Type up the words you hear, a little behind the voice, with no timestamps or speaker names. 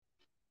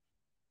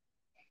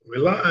We're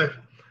live.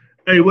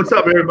 Hey, what's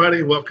up,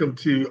 everybody? Welcome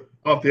to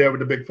Off the Air with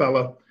the Big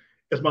Fella.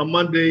 It's my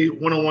Monday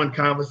one-on-one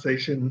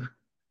conversation,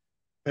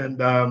 and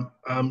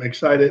I'm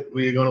excited.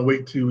 We're gonna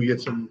wait till we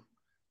get some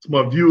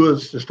more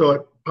viewers to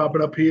start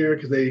popping up here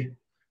because they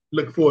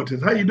look forward to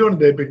this. How you doing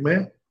today, big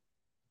man?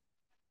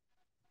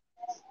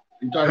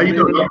 You How talking you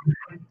to me? doing?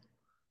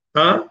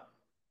 Huh?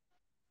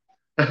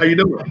 How you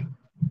doing?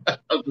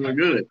 I'm doing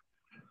good.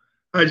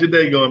 How's your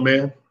day going,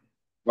 man?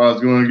 Well,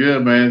 it's going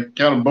good, man.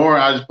 Kind of boring.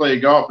 I just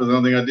played golf. That's the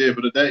only thing I did for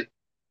the day.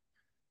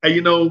 Hey,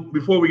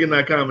 before we get in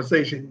that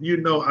conversation,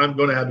 I'm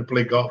gonna have to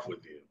play golf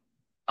with you.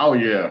 Oh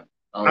yeah.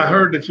 Oh I yeah.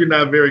 heard that you're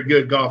not a very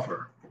good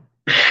golfer.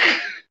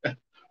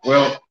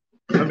 Well,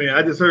 I mean,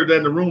 I just heard that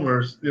in the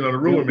rumors, the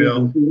rumor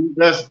mill.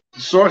 that's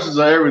sources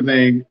of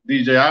everything,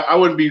 DJ. I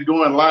wouldn't be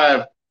doing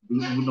live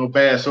with no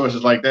bad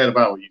sources like that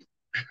about you.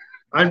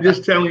 I'm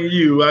just telling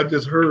you, I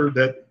just heard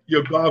that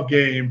your golf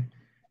game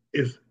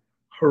is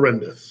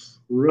horrendous.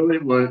 Really?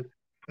 But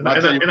And, I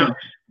and, tell I, you, and, I,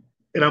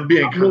 and I'm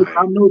being kind.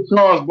 I'm no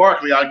Charles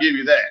Barkley. I'll give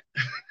you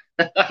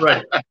that.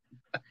 Right.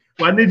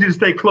 Well, I need you to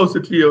stay closer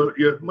to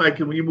your mic,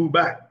 and when you move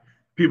back,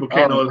 people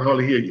can't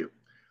hardly hear you.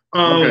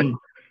 Okay.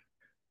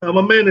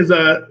 My man is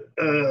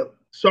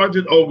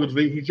Sergeant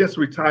Ogletree. He just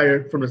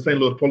retired from the St.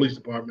 Louis Police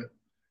Department.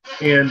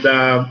 And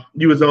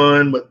he was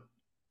on,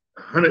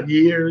 100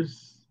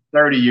 years?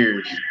 30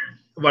 years.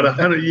 About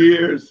 100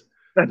 years.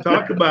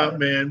 Talk about,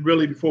 man,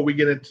 really, before we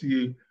get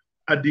into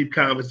a deep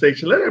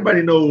conversation, let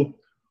everybody know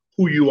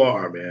who you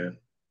are, man.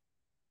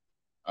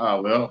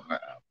 Well,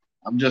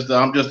 I'm just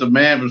a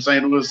man from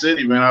St. Louis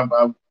City, man.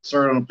 I've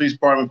served on the police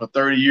department for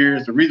 30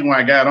 years. The reason why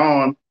I got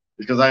on is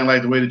because I didn't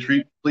like the way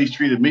the police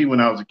treated me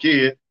when I was a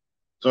kid.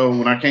 So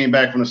when I came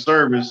back from the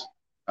service,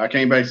 I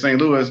came back to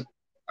St. Louis.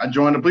 I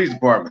joined the police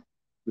department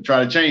to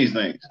try to change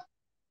things.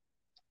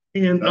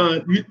 And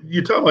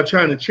you talk about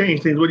trying to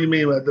change things. What do you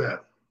mean by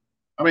that?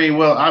 I mean,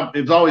 well,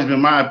 it's always been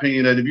my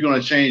opinion that if you're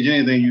going to change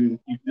anything,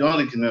 you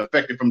only can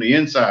affect it from the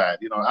inside.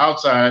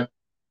 Outside,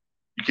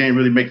 you can't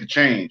really make the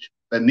change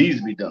that needs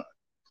to be done.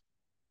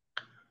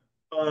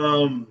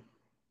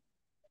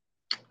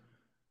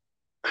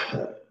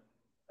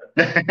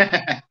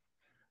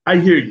 I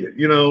hear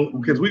you,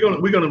 because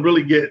we're gonna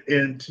really get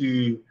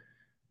into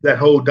that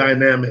whole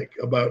dynamic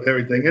about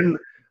everything. And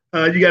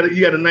you got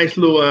a nice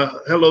little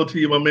hello to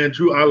you, my man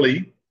Drew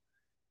Ali.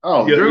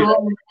 Oh, Drew.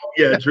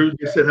 Yeah, Drew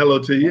just said hello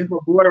to you. My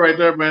boy right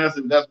there, man.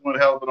 That's one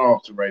hell of an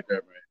officer right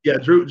there, man. Yeah,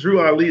 Drew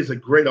Ali is a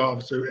great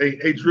officer.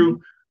 Hey, Drew,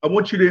 I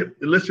want you to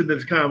listen to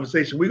this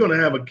conversation. We're going to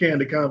have a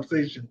candid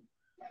conversation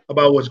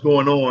about what's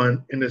going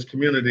on in this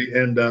community,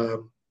 and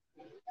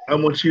I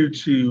want you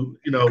to,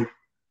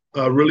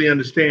 really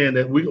understand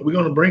that we're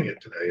going to bring it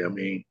today. I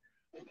mean,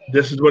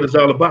 this is what it's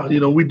all about.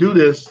 We do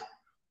this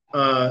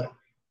to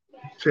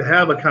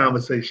have a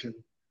conversation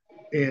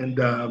and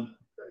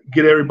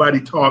get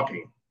everybody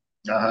talking.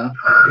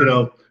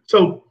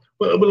 So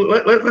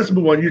let's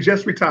move on. You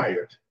just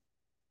retired.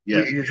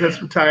 Yes. You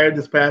just retired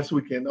this past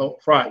weekend.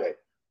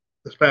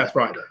 This past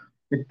Friday.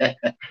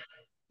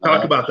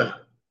 Talk about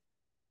that.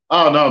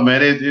 Oh no,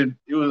 man! It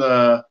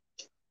was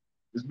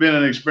it's been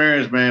an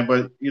experience, man.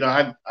 But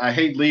I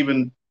hate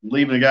leaving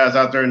the guys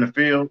out there in the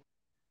field,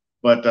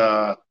 but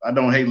I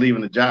don't hate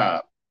leaving the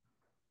job.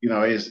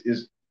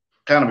 It's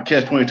kind of a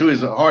catch-22.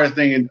 It's the hardest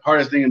thing in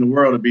the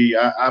world to be.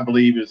 I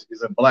believe is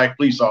a black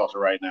police officer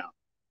right now.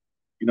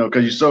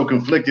 Because you're so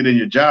conflicted in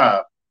your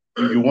job.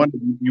 You want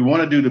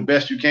to do the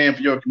best you can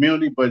for your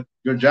community, but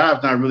your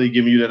job's not really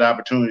giving you that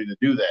opportunity to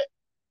do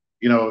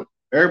that.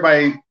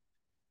 Everybody,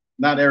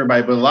 not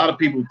everybody, but a lot of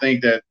people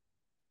think that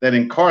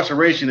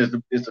incarceration is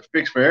the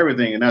fix for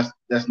everything, and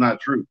that's not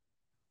true.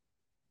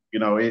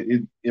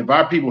 If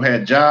our people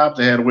had jobs,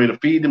 they had a way to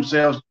feed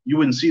themselves, you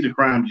wouldn't see the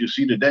crimes you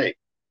see today.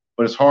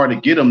 But it's hard to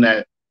get them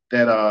that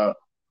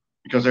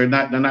because they're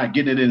not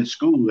getting it in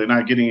school. They're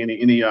not getting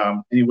any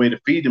way to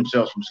feed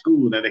themselves from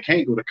school, and they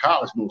can't go to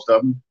college, most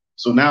of them.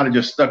 So now they're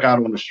just stuck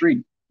out on the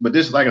street. But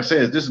this, like I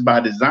said, this is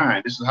by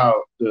design. This is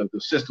how the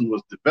system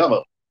was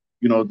developed,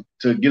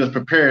 to get us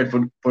prepared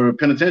for a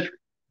penitentiary.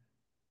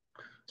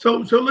 So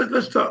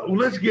let's talk.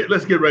 Let's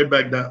get right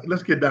back down.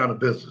 Let's get down to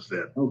business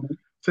then. Okay.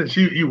 Since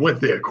you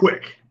went there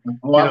quick.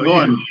 Oh, I'm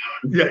going.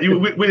 We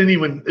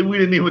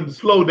didn't even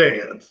slow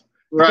dance.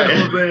 Right.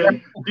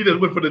 You just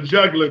went for the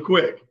jugular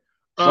quick.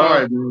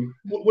 Sorry, dude.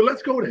 Well,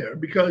 let's go there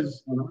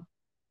because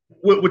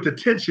with the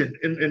tension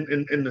in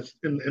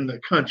the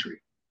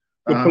country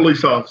with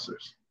police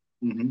officers,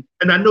 and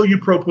I know you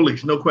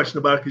pro-police, no question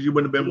about it, because you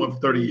wouldn't have been one for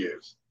 30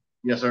 years.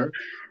 Yes, sir.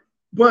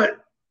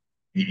 But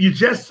you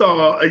just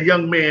saw a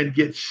young man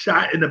get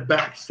shot in the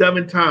back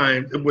 7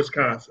 times in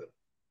Wisconsin.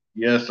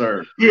 Yes,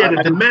 sir. He had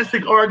a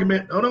domestic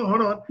argument. Hold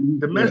on.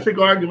 Domestic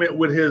argument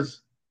with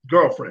his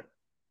girlfriend.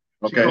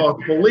 She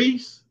called the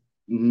police.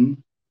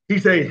 He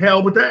said,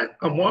 hell with that.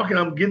 I'm walking,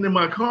 I'm getting in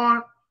my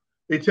car.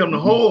 They tell him to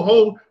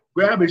hold,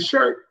 grab his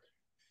shirt,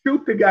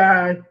 shoot the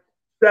guy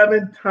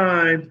 7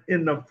 times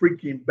in the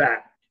freaking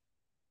back.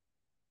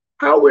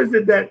 How is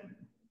it that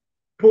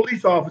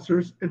police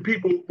officers and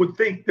people would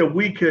think that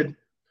we could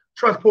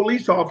trust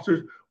police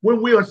officers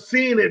when we are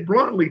seeing it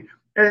bluntly.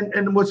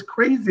 And what's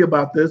crazy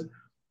about this,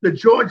 the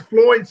George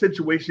Floyd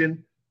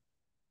situation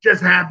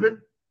just happened.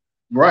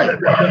 Right.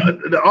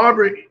 The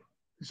Aubrey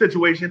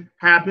situation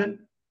happened.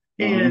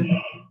 And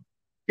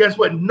guess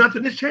what?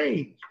 Nothing has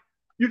changed.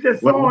 You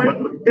just saw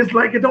it. It's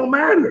like it don't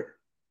matter.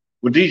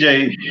 Well,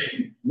 DJ,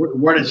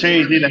 where the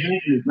change need to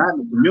happen is not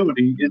in the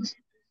community.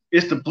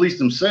 It's the police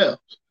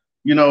themselves.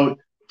 You know,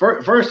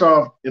 first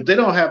off, if they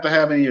don't have to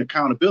have any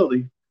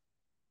accountability,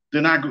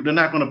 they're not going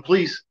to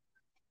police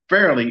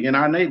fairly in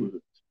our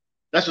neighborhoods.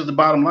 That's just the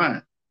bottom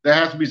line. There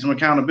has to be some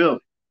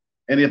accountability.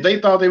 And if they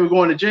thought they were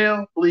going to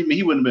jail, believe me,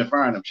 he wouldn't have been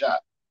firing them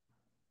shots.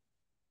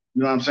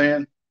 You know what I'm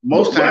saying?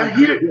 Most times.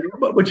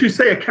 But you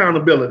say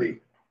accountability.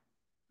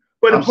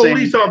 But a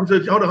police officer,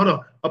 hold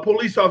on. A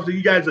police officer,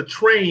 you guys are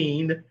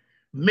trained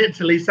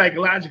mentally,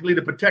 psychologically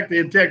to protect the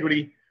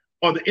integrity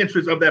or the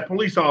interests of that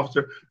police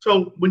officer.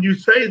 So when you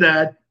say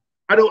that,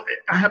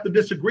 I have to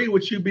disagree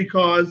with you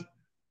because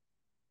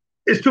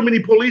it's too many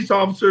police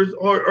officers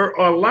are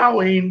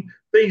allowing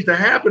things to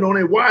happen on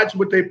their watch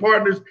with their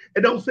partners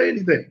and don't say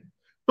anything.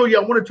 So yeah,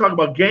 I want to talk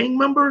about gang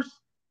members.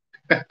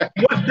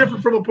 What's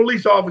different from a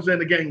police officer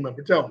and a gang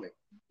member? Tell me.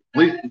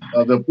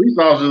 The police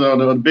officers are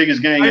the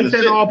biggest gang in the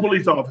city. All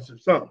police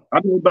officers, some. I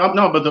mean,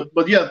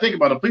 but yeah, think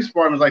about it. The police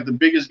department is like the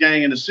biggest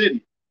gang in the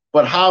city.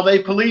 But how they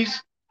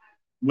police,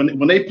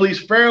 when they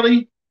police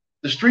fairly,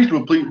 the streets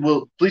will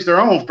police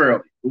their own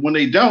fairly. But when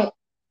they don't,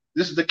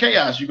 this is the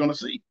chaos you're going to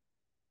see.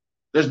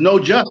 There's no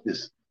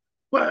justice.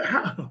 But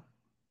how?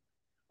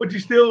 But you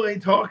still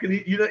ain't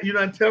talking. You're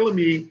not telling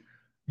me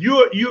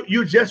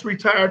you just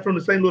retired from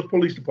the St. Louis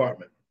Police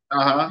Department.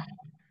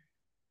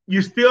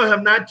 You still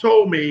have not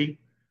told me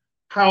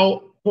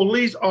how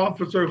police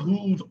officer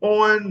who's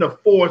on the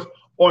force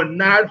are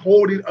not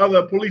holding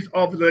other police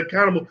officers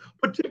accountable,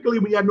 particularly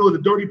when y'all know the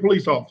dirty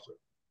police officer.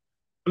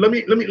 Let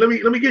me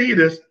get you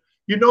this.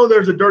 You know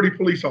there's a dirty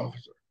police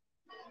officer.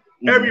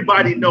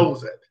 Everybody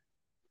knows it.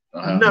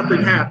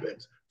 Nothing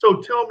happens.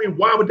 So tell me,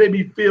 why would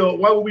we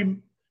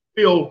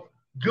feel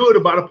good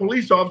about a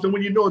police officer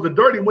when you know it's a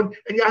dirty one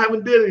and y'all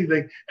haven't did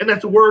anything? And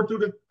that's a word through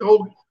the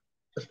whole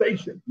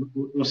station.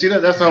 Well, see,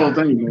 that's the whole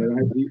thing,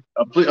 man.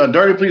 A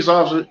dirty police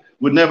officer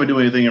would never do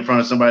anything in front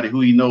of somebody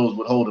who he knows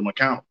would hold him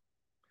accountable.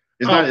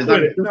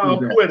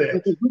 Quit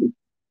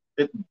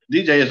it.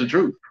 DJ is the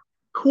truth.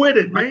 Quit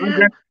it,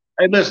 man.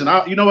 Hey, listen.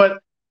 You know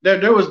what?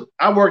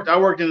 I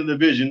worked in a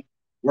division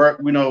where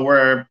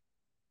the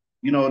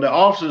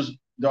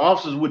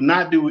officers would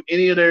not do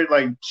any of their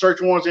like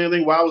search warrants or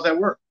anything while I was at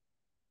work,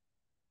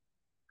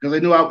 because they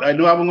knew I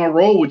wasn't going to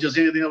roll with just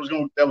anything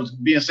that was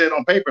being said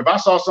on paper. If I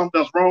saw something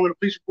that's wrong in the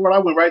police report, I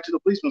went right to the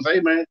policeman and say,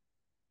 "Hey, man,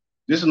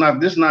 this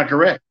is not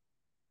correct."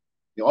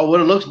 Oh,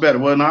 well, it looks better.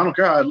 Well, no, I don't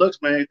care how it looks,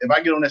 man. If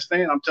I get on that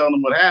stand, I'm telling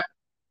them what happened.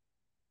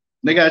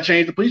 They got to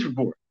change the police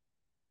report.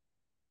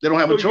 They don't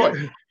have a choice.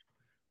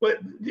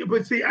 Yeah.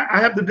 But see, I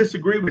have to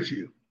disagree with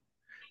you.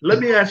 Let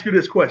me ask you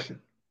this question.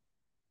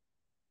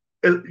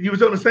 You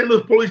was on the St.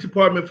 Louis Police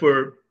Department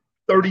for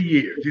 30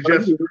 years. You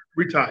just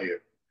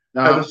retired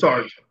as a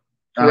sergeant,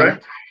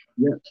 correct?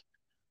 Yes.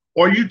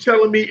 Are you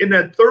telling me in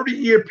that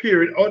 30-year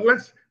period, or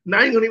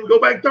I ain't gonna even go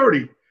back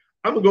 30.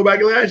 I'm gonna go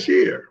back last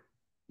year.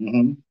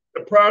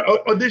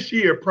 Or this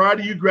year, prior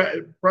to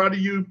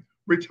you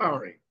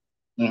retiring.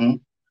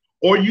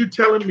 Or you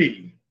telling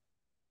me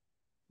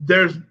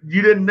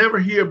you didn't never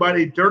hear about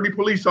a dirty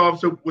police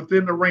officer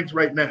within the ranks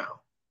right now?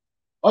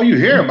 Oh, you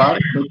hear about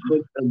it.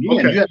 But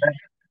again,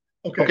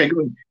 okay,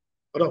 good.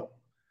 Hold on.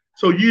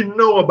 So you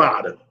know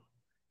about it.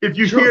 If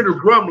you hear the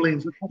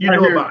grumblings, you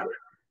know about it.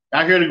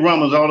 I hear the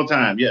grumblings all the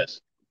time,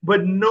 yes.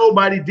 But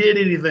nobody did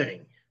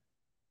anything.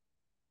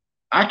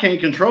 I can't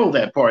control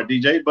that part,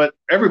 DJ, but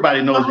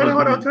everybody knows.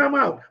 Hold on, time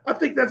out. I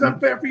think that's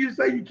unfair for you to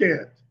say you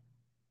can't.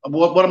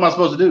 What am I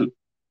supposed to do?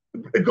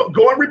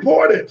 Go and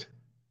report it.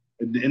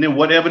 And then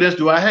what evidence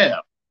do I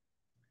have?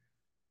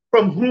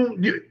 From whom?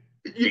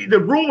 The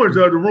rumors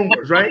are the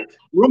rumors, right?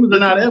 Rumors are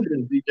not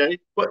evidence, DJ.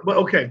 But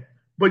okay.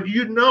 But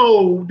you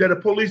know that a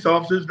police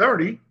officer is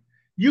dirty.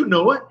 You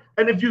know it.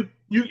 And if you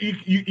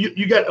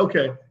got,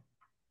 okay.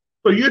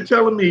 So you're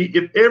telling me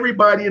if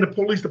everybody in the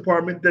police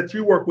department that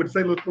you work with,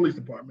 St. Louis Police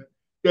Department,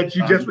 that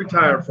you just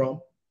retired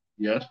from,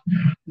 yes,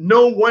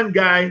 no one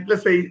guy,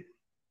 let's say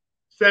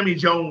Sammy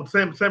Jones,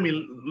 Sammy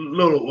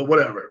Little or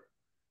whatever,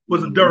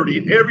 was dirty,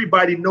 and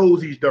everybody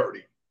knows he's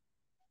dirty.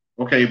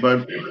 Okay,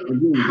 but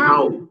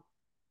how?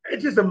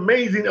 It's just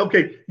amazing.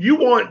 Okay, you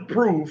want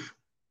proof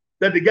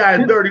that the guy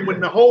is dirty when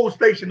the whole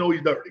station knows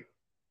he's dirty.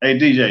 Hey,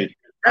 DJ,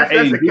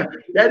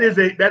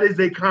 that is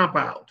a cop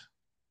out.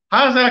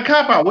 How is that a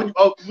cop out?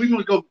 We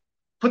gonna go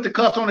put the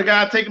cuffs on the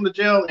guy, take him to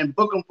jail, and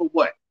book him for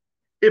what?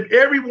 If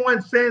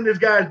everyone's saying this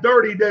guy's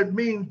dirty, that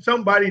means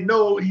somebody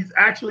knows he's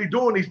actually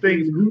doing these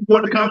things. Who's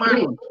going to come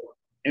out?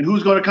 And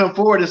who's going to come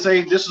forward and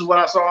say, "This is what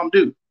I saw him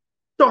do"?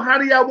 So how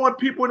do y'all want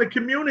people in the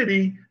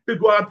community to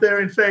go out there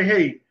and say,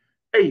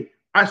 "Hey,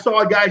 I saw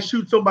a guy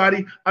shoot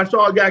somebody. I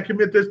saw a guy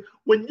commit this."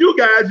 When you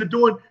guys are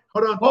doing,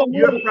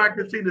 you're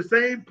practicing the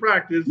same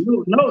practice.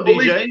 No,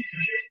 DJ.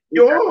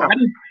 You are.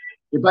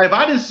 If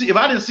I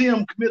didn't see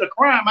him commit a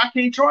crime, I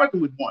can't charge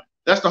him with one.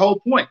 That's the whole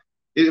point.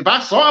 If I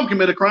saw him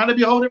commit a crime, it'd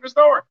be a whole different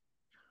story.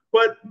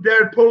 But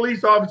there are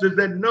police officers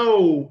that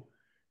know.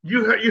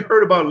 You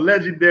heard about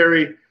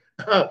legendary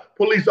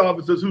police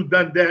officers who've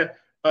done that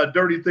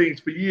dirty things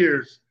for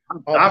years.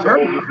 I've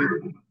heard of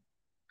it.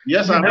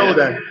 Yes, I know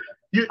that.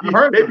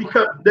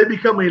 They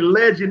become a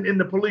legend in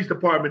the police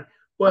department.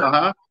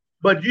 But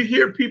but you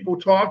hear people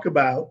talk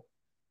about,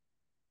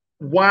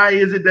 why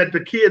is it that the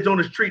kids on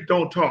the street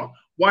don't talk?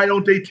 Why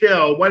don't they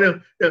tell? Why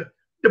don't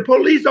the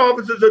police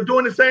officers are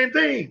doing the same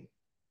thing?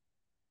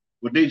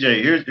 Well,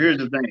 DJ, here's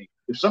the thing.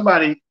 If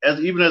somebody,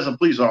 even as a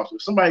police officer,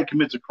 if somebody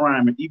commits a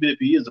crime, and even if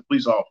he is a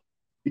police officer,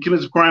 he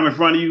commits a crime in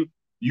front of you,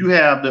 you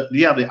have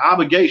the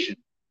obligation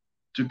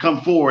to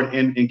come forward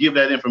and give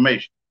that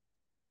information.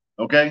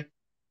 Okay?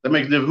 That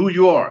makes it who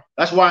you are.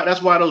 That's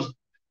why those,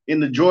 in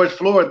the George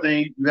Floyd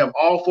thing, you have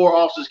all 4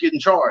 officers getting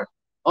charged.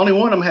 Only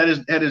one of them had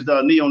his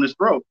knee on his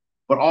throat,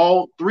 but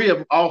all 4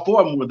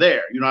 of them were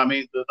there. You know what I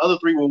mean? The other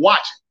 3 were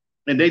watching,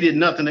 and they did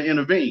nothing to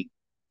intervene.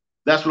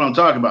 That's what I'm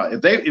talking about.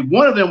 If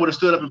one of them would have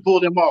stood up and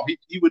pulled him off,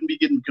 he wouldn't be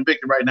getting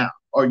convicted right now,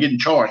 or getting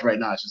charged right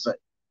now, I should say.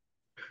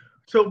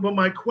 So, but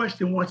my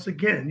question, once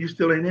again, you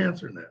still ain't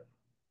answering that.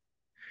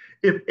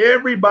 If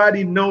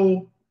everybody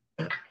know,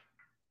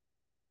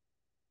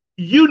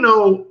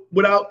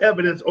 without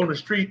evidence on the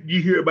street,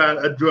 you hear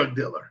about a drug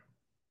dealer,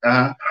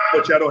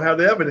 but y'all don't have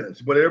the evidence.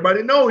 But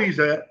everybody know he's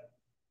at,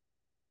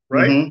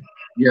 right?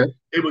 Yeah.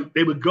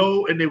 They would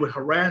go and they would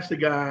harass the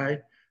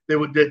guy. They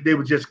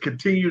would just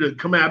continue to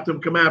come after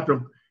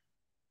him,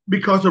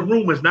 because the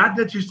rumors, not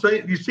that you've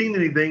seen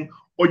anything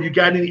or you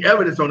got any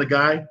evidence on the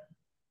guy.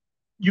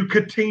 You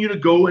continue to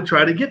go and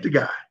try to get the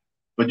guy.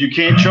 But you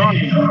can't charge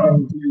him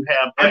until you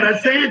have. I'm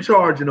not saying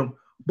charging them,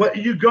 but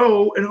you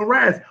go and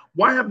harass.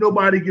 Why have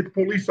nobody get the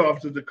police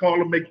officers to call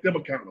and make them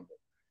accountable?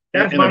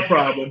 That's my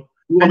problem.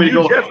 And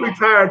you just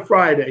retired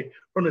Friday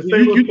from the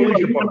St. Louis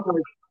Police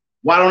Department.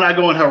 Why don't I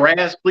go and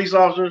harass police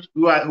officers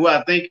who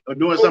I think are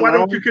doing something wrong? Why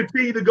don't you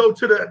continue to go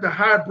to the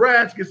high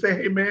brass and say,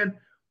 hey, man,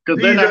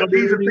 these are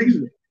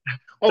things.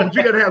 Oh, but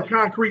you got to have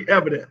concrete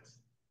evidence.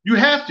 You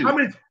have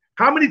to.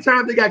 How many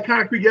times they got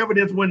concrete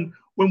evidence when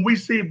we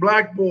see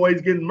black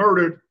boys getting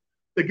murdered,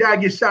 the guy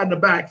gets shot in the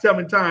back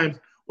 7 times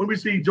when we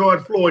see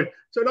George Floyd.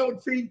 So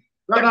don't see.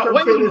 Wait a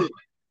minute.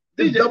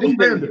 DJ, double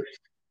standards.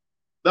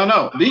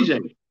 No,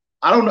 DJ.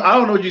 I don't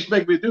know what you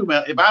expect me to do,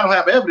 man. If I don't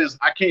have evidence,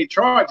 I can't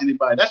charge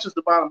anybody. That's just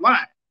the bottom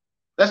line.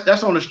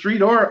 That's on the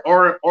street or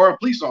a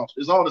police officer.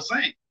 It's all the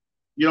same.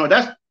 You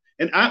know,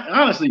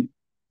 honestly,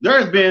 there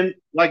has been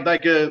like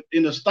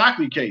in the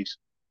Stockley case,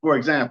 for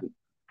example,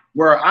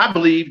 where I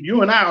believe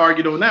you and I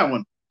argued on that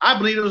one. I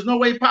believe there was no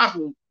way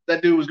possible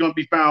that dude was going to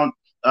be found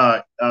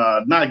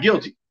not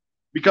guilty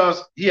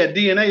because he had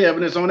DNA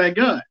evidence on that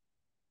gun.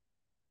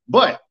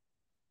 But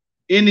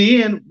in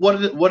the end,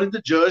 what did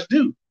the judge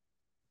do?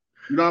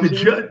 You know what I'm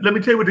saying? Let me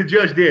tell you what the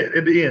judge did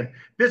at the end.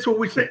 This is what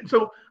we said.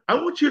 So I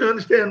want you to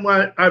understand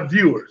why our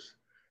viewers.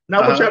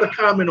 Now I want y'all to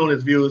comment on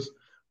his viewers.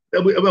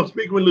 I'm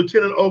speaking with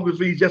Lieutenant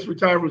Oglesby. He's just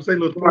retired from St.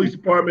 Louis Police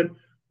Department.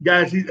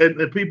 Guys,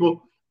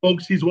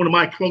 folks, he's one of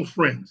my close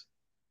friends.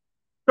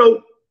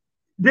 So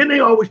then they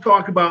always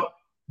talk about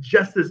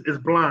justice is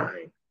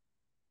blind.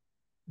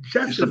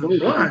 Justice is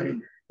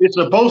blind. It's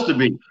supposed to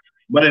be,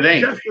 but it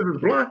ain't. Justice is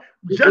blind.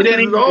 Justice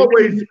is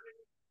always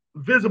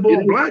visible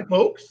to black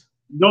folks.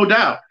 No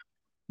doubt.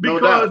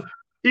 Because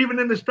even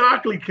in the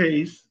Stockley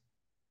case,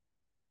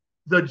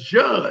 the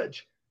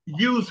judge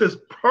used his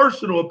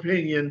personal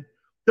opinion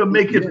to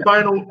make his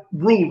final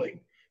ruling.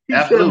 He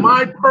said,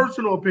 my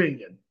personal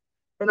opinion.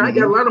 And I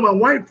got a lot of my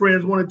white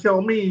friends want to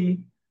tell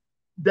me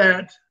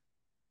that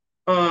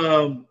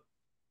it's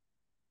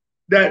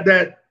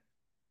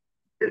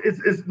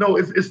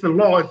the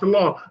law. It's the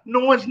law.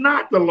 No, it's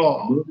not the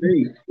law.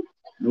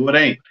 No, it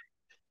ain't.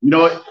 You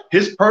know,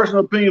 his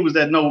personal opinion was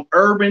that no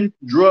urban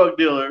drug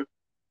dealer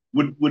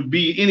would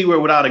be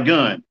anywhere without a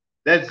gun.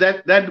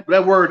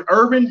 That word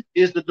urban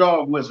is the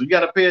dog whistle. You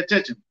got to pay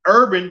attention.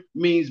 Urban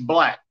means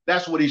black.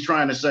 That's what he's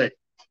trying to say,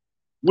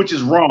 which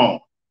is wrong.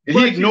 And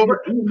he ignored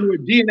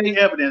DNA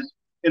evidence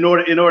in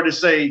order to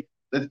say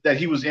that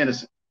he was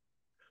innocent.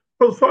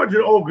 So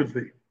Sergeant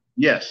Oglesby.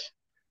 Yes.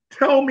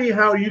 Tell me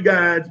how you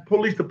guys,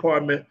 police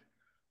department,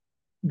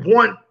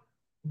 want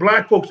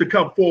black folks to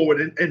come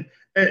forward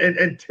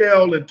and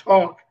tell and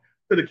talk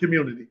to the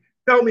community.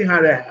 Tell me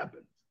how that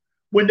happens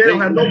when they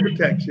don't have no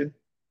protection.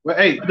 Well,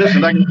 hey,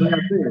 listen, like I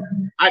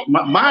said,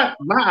 my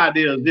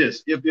idea is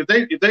this: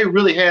 if they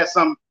really had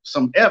some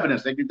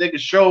evidence, they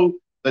could show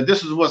that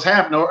this is what's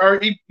happening,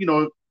 or you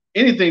know,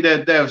 anything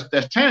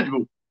that's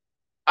tangible.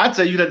 I'd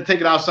say you'd have to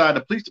take it outside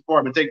the police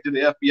department, take it to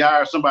the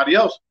FBI or somebody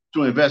else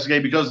to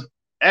investigate, because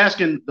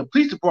asking the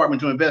police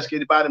department to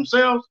investigate it by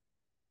themselves,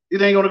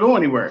 it ain't going to go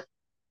anywhere.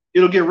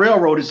 It'll get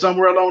railroaded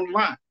somewhere along the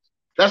line.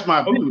 That's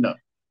my opinion.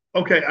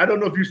 Okay, I don't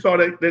know if you saw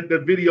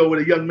that video where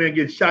a young man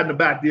gets shot in the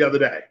back the other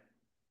day.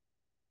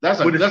 That's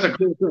a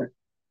clear thing.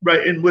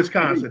 Right, in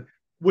Wisconsin,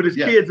 with his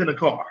kids in the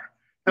car.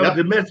 Have a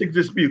domestic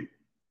dispute.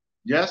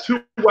 Yes.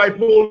 2 white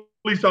police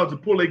police officer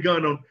pull a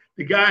gun on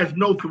the guy. Is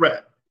no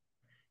threat.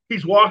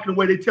 He's walking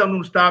away. They tell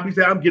him to stop. He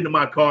said, "I'm getting in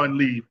my car and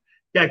leave."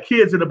 Got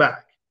kids in the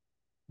back,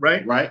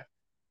 right? Right.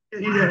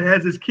 He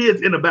has his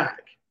kids in the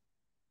back.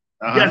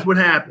 Guess what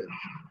happened?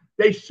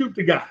 They shoot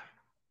the guy.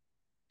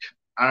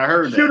 I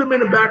heard Shoot him in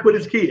the back with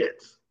his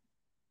kids.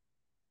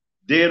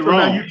 Dead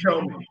wrong. Now you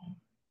tell me.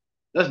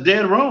 That's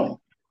dead wrong.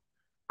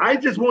 I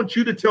just want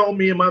you to tell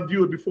me and my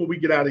viewers before we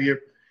get out of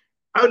here.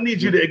 I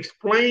need you to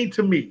explain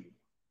to me,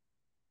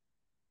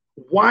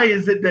 why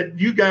is it that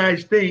you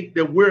guys think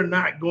that we're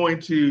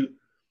going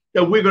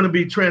to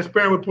be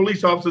transparent with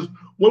police officers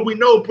when we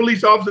know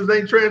police officers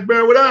ain't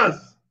transparent with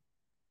us?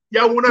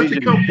 Y'all want us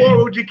to come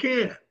forward, you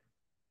can't.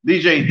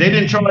 DJ, they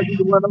didn't charge you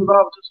to one of those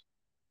officers?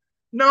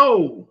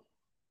 No.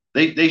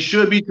 They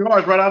should be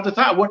charged right off the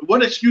top.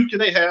 What excuse can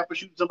they have for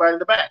shooting somebody in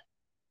the back?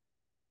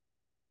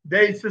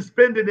 They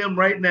suspended him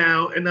right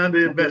now and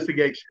under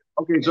investigation.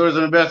 Okay, so there's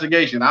an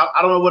investigation. I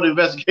don't know what the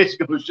investigation is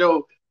going to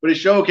show, but it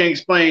sure can't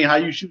explain how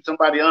you shoot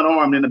somebody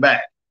unarmed in the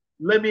back.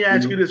 Let me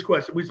ask you this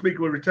question. We're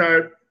speaking with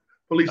retired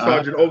Police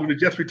Sergeant Ogilvie,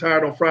 just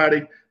retired on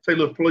Friday, St.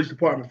 Louis Police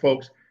Department,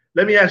 folks.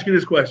 Let me ask you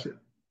this question.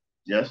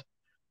 Yes.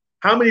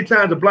 How many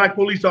times a black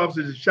police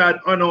officer has shot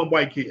unarmed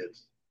white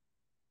kids?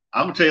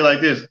 I'm gonna tell you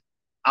like this.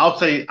 I'll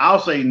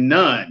say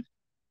none,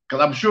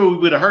 because I'm sure we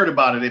would have heard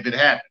about it if it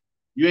happened.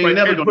 You ain't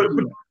never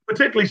gonna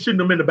particularly shooting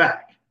them in the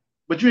back.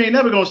 But you ain't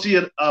never gonna see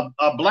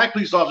a black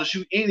police officer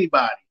shoot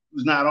anybody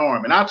who's not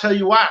armed. And I'll tell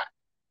you why.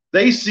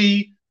 They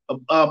see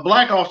a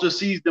black officer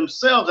sees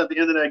themselves at the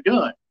end of that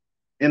gun,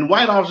 and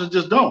white officers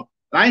just don't.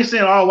 And I ain't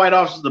saying all white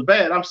officers are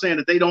bad. I'm saying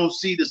that they don't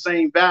see the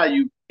same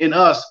value in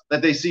us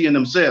that they see in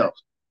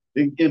themselves.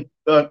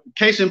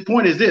 Case in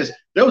point is this.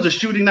 There was a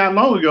shooting not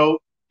long ago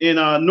in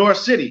North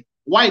City.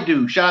 White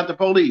dude shot the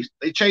police.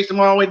 They chased him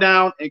all the way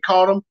down and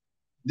caught him.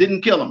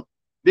 Didn't kill him.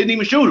 Didn't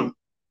even shoot him.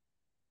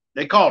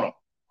 They caught him.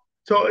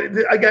 So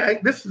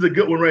this is a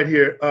good one right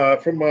here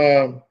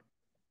from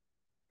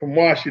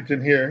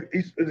Washington here.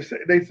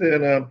 They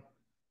said,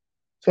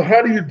 so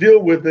how do you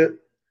deal with it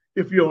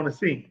if you're on the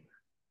scene?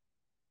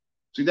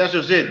 See, that's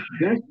just it.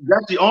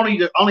 That's the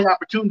only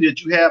opportunity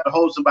that you have to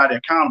hold somebody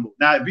accountable.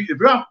 Now,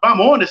 if I'm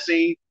on the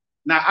scene,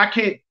 now I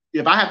can't,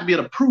 if I have to be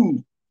able to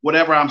prove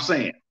whatever I'm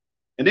saying.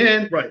 And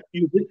then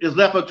it's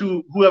left up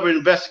to whoever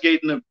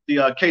investigating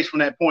the case from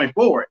that point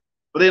forward.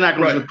 But they're not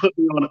going to put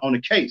me on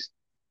the case.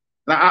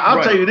 Now,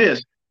 I'll tell you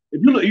this.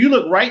 If you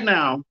look right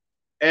now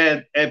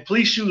at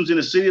police shootings in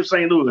the city of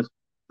St. Louis,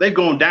 they've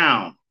gone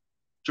down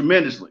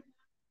tremendously.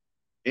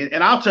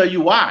 And I'll tell you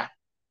why.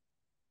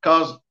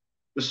 Because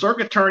the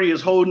circuit attorney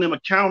is holding them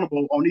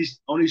accountable on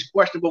these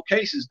questionable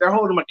cases. They're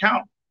holding them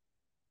accountable.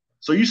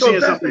 So you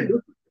saying something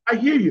different. I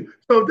hear you.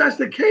 So if that's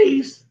the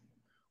case,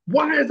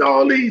 why is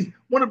all these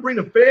want to bring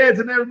the feds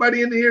and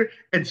everybody in here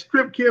and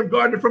strip Kim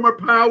Gardner from her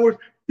powers?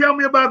 Tell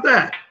me about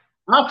that.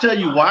 I'll tell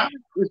you why.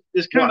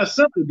 It's kind of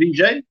simple,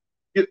 DJ.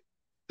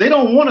 They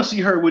don't want to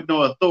see her with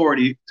no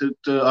authority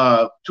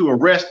to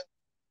arrest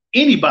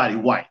anybody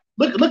white.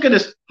 Look at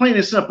this, plain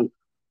and simple.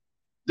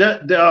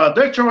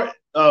 They're charged.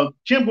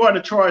 Kim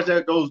Gardner charged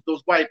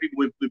those white people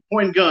with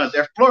pointing guns.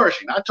 They're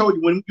flourishing. I told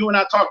you when you and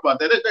I talked about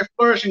that. They're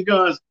flourishing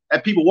guns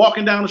at people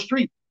walking down the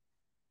street.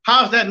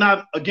 How is that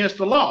not against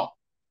the law?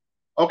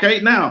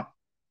 Okay, now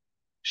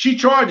she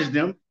charges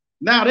them.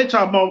 Now they're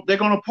talking about they're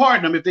going to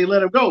pardon them if they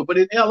let him go. But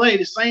in L.A.,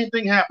 the same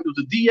thing happened. It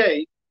was a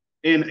DA,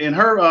 and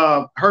her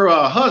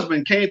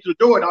husband came to the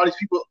door, and all these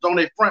people was on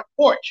their front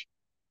porch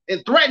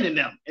and threatening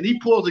them. And he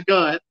pulls a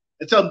gun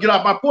and tells them, "Get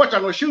off my porch!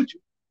 I'm going to shoot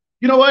you."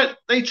 You know what?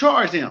 They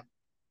charged him.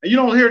 And you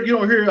don't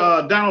hear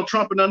Donald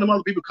Trump and none of them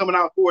other people coming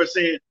out for it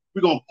saying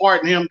we're going to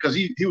pardon him because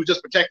he was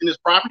just protecting his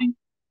property.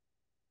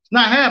 It's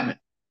not happening.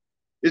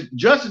 It's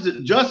justice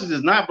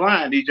is not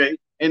blind, DJ.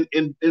 And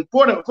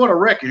for the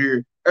record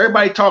here,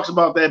 everybody talks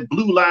about that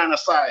blue line of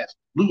size.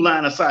 Blue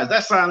line of size.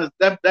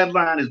 That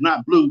line is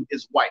not blue.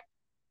 It's white.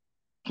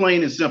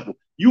 Plain and simple.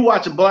 You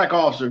watch a black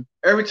officer,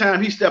 every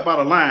time he step out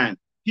of line,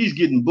 he's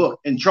getting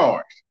booked and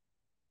charged.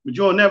 But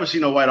you'll never see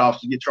no white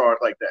officer get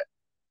charged like that.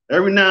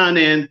 Every now and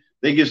then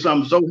they get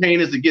something so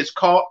heinous that gets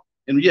caught,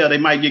 and yeah, they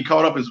might get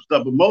caught up in some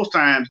stuff. But most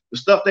times, the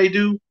stuff they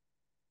do,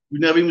 you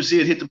never even see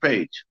it hit the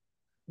page.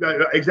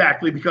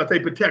 Exactly, because they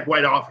protect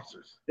white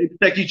officers. They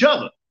protect each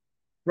other.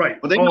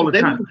 Right. But they're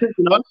not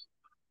protecting us.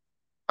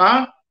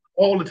 Huh?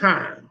 All the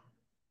time.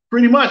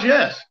 Pretty much,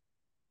 yes.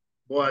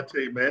 Boy, I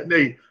tell you, man.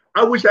 Hey,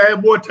 I wish I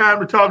had more time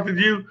to talk to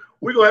you.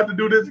 We're going to have to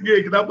do this again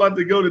because I'm about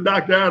to go to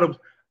Dr. Adams.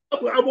 I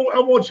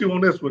want you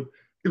on this one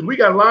because we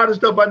got a lot of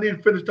stuff I need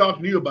to finish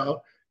talking to you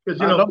about. Because,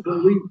 you know,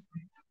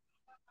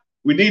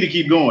 we need to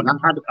keep going.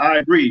 I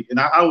agree. And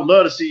I would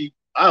love to see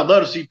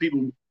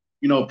people,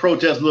 you know,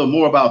 protest a little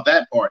more about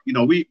that part. You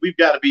know, we've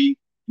got to be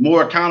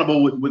more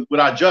accountable with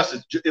our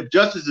justice. If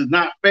justice is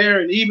not fair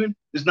and even,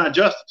 it's not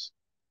justice.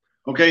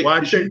 Okay. Well,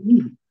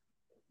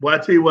 I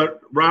tell you what,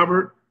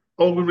 Robert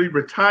Ogilvie,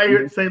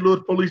 retired St. Louis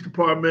Police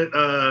Department.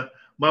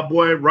 My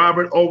boy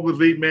Robert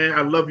Ogilvie, man,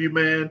 I love you,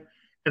 man.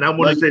 And I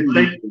want to say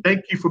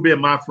thank you for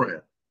being my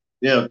friend.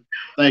 Yeah.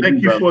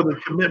 Thank you for the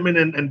commitment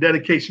and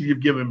dedication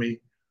you've given me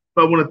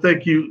So I want to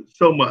thank you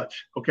so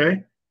much.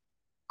 Okay.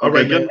 All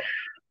Okay, right, man.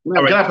 All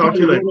can right. I Talk part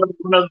to you with later.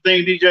 one other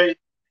thing, DJ?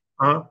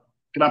 Huh?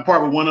 Can I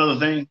part with one other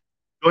thing?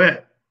 Go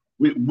ahead.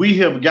 We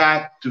have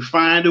got to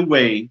find a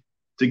way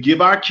to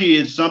give our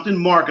kids something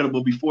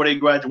marketable before they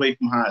graduate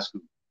from high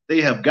school.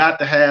 They have got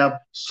to have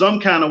some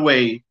kind of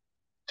way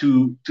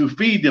to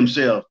feed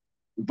themselves.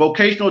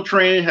 Vocational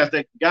training has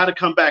got to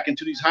come back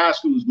into these high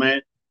schools,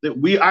 man.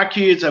 That our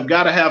kids have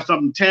got to have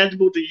something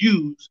tangible to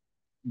use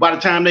by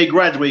the time they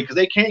graduate, because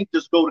they can't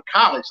just go to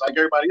college like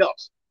everybody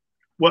else.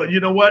 Well, you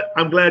know what?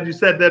 I'm glad you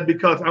said that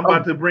because I'm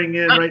about to bring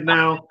in right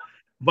now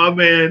my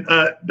man,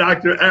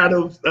 Dr.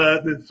 Adams,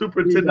 the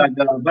superintendent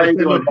of St.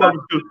 Louis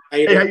Public School.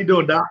 Hey, how you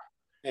doing, Doc?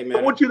 Hey, man.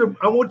 I want you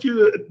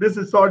to. This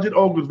is Sergeant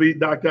Oglesby,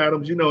 Dr.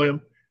 Adams. You know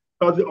him.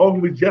 Sergeant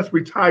Oglesby just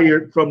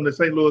retired from the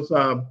St.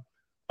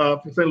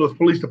 Louis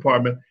Police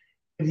Department,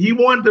 and he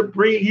wanted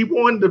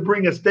to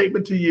bring a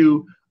statement to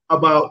you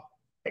about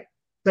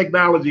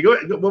technology. Go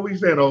ahead. What were you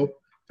saying? Oh,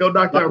 tell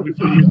Dr. Adams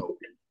before you go.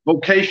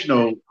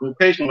 Vocational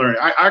learning.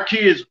 Our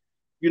kids,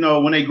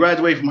 when they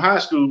graduate from high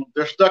school,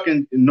 they're stuck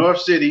in North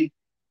City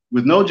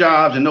with no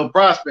jobs and no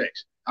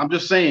prospects. I'm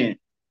just saying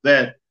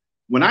that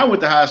when I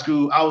went to high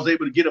school, I was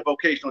able to get a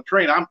vocational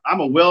training. I'm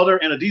a welder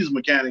and a diesel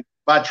mechanic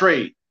by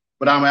trade,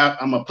 but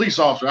I'm a police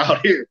officer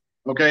out here.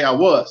 Okay, I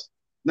was.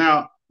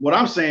 Now, what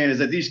I'm saying is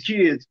that these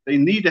kids, they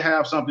need to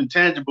have something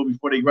tangible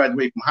before they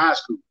graduate from high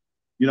school.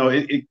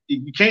 You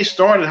can't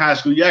start in high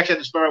school. You actually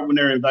have to start when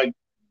they're in like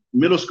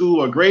middle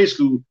school or grade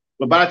school.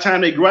 But by the time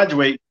they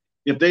graduate,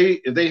 if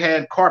they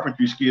had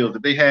carpentry skills,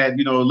 if they had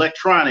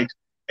electronics,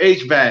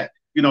 HVAC,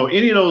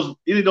 any of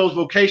those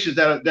vocations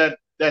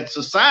that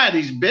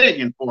society's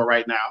begging for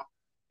right now,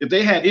 if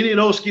they had any of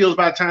those skills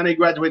by the time they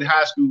graduated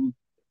high school,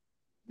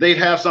 they'd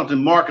have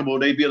something marketable.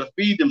 They'd be able to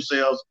feed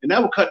themselves, and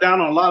that would cut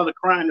down on a lot of the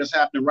crime that's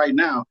happening right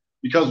now.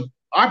 Because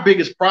our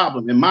biggest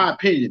problem, in my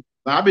opinion,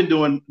 I've been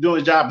doing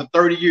this job for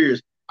 30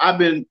 years.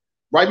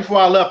 Right before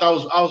I left, I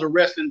was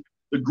arresting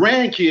the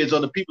grandkids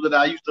of the people that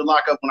I used to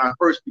lock up when I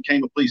first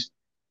became a policeman.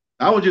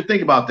 Now, I want you to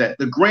think about that.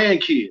 The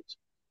grandkids,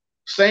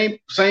 same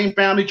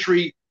family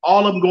tree,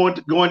 all of them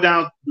going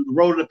down the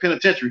road to the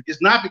penitentiary.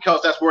 It's not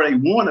because that's where they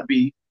want to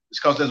be. It's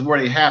because that's where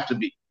they have to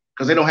be,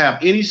 because they don't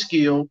have any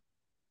skill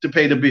to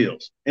pay the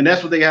bills. And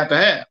that's what they have to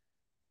have.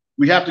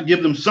 We have to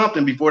give them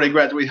something before they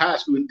graduate high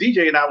school. And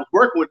DJ and I was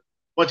working with a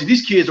bunch of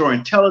these kids who are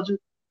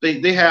intelligent.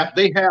 They have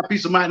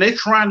peace of mind. They're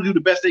trying to do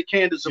the best they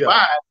can to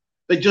survive.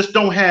 Yeah. They just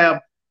don't have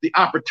the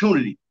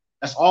opportunity.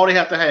 That's all they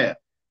have to have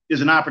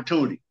is an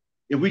opportunity.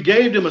 If we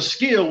gave them a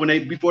skill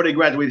before they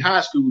graduate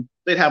high school,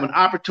 they'd have an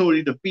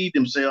opportunity to feed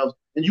themselves,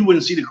 and you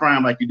wouldn't see the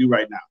crime like you do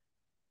right now.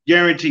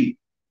 Guaranteed.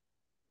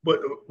 What,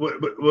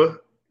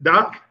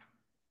 Doc?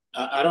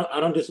 I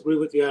don't disagree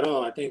with you at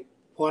all. I think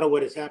part of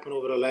what has happened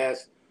over the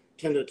last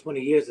 10 to 20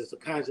 years is the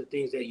kinds of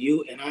things that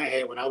you and I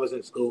had when I was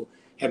in school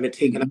have been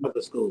taken out of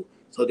the school.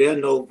 So there are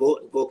no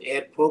voc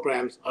ed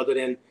programs other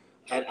than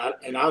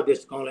and our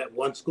district only at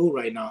one school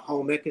right now.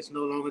 Home ec is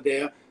no longer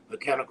there.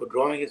 Mechanical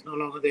drawing is no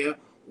longer there.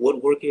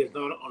 Woodworking is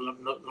no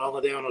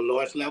longer there on a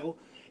large level.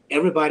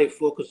 Everybody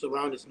focused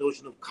around this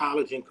notion of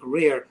college and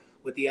career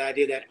with the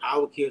idea that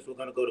our kids were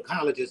going to go to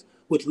colleges,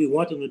 which we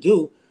want them to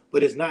do,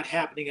 but it's not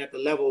happening at the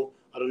level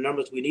of the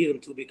numbers we need them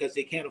to because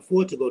they can't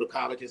afford to go to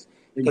colleges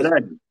because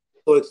exactly.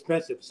 It's so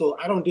expensive. So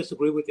I don't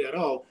disagree with you at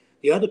all.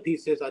 The other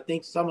piece is I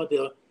think some of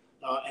the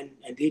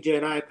and DJ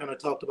and I kind of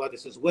talked about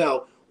this as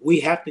well. We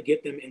have to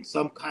get them in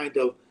some kind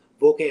of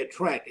voc ed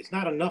track. It's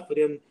not enough for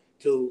them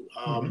to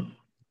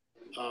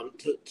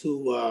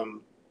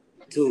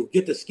to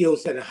get the skill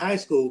set in high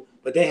school,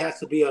 but there has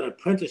to be an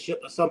apprenticeship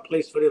or some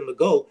place for them to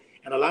go.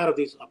 And a lot of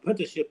these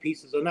apprenticeship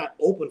pieces are not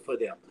open for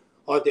them,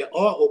 or if they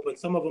are open,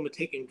 some of them are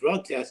taking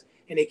drug tests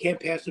and they can't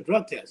pass the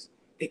drug test.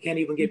 They can't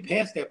even get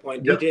past that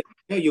point. Yep. DJ,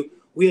 tell you,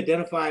 we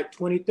identified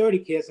 20, 30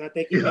 kids, and I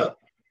think he got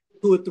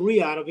 2 or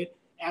 3 out of it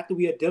after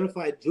we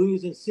identified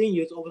juniors and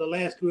seniors over the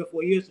last 3 or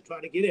 4 years to try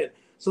to get in.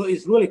 So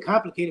it's really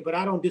complicated, but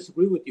I don't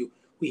disagree with you.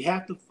 We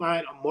have to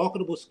find a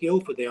marketable skill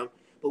for them,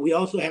 but we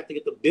also have to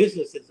get the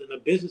businesses and the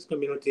business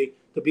community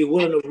to be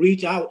willing to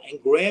reach out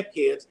and grab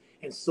kids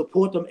and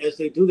support them as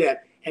they do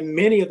that. And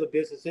many of the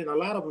businesses, and a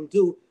lot of them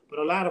do, but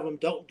a lot of them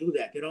don't do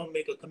that. They don't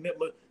make a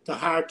commitment to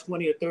hire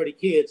 20 or 30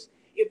 kids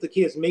if the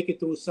kids make it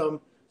through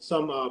some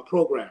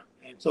program.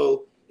 And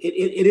so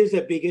it is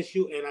a big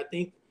issue, and I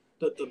think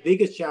the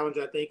biggest challenge,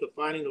 I think, of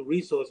finding the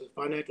resources,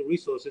 financial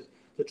resources,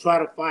 to try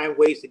to find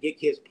ways to get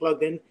kids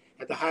plugged in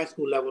at the high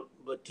school level,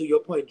 but to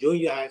your point,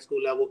 junior high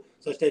school level,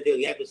 such that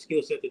they have the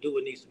skill set to do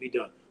what needs to be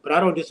done. But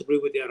I don't disagree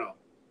with you at all.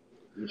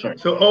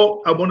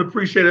 So, I want to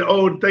appreciate it.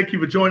 Thank you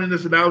for joining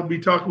us, and I'll be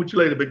talking with you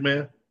later, big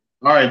man.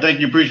 All right, thank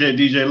you. Appreciate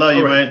it, DJ. Love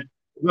you, man.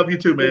 Love you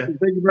too, man.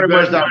 Thank you very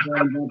much, Doctor.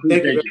 Thank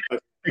you very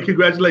much. And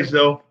congratulations,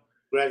 though.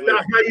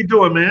 Congratulations. How you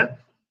doing, man?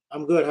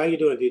 I'm good. How you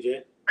doing,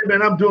 DJ? Hey,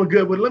 man, I'm doing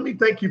good. Well, let me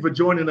thank you for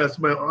joining us,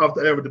 man, off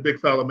the air with the big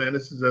fella, man.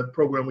 This is a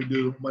program we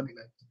do Monday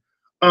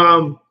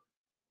nights.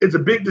 It's a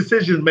big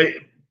decision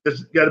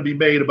that's got to be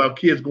made about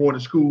kids going to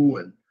school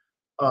and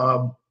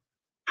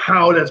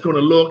how that's going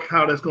to look,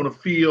 how that's going to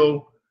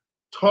feel.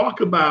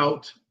 talk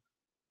about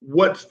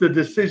what's the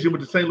decision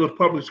with the St. Louis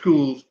Public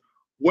Schools,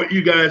 what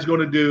you guys going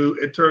to do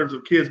in terms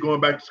of kids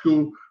going back to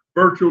school,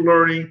 virtual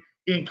learning,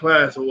 in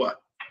class, or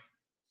what?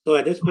 So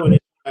at this point in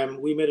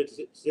time, we made a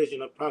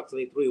decision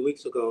approximately 3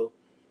 weeks ago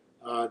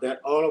that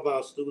all of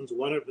our students,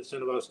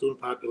 100% of our student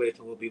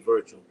population will be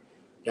virtual.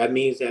 That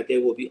means that they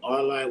will be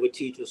online with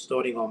teachers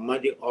starting on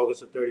Monday,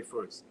 August the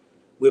 31st.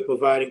 We're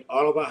providing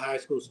all of our high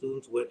school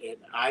students with an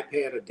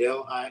iPad, a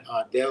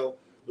Dell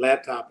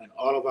laptop, and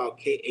all of our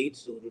K-8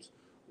 students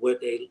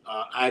with a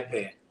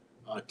iPad.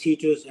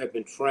 Teachers have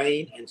been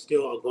trained and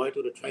still are going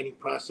through the training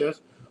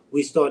process.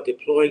 We start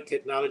deploying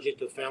technology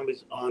to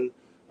families on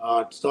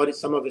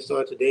some of it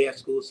started today at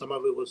school, some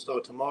of it will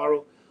start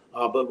tomorrow.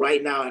 But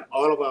right now in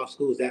all of our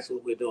schools, that's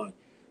what we're doing.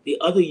 The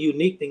other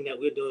unique thing that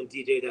we're doing,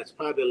 DJ, that's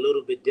probably a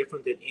little bit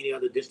different than any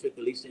other district,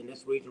 at least in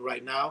this region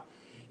right now,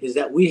 is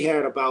that we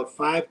had about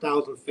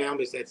 5,000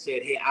 families that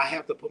said, hey, I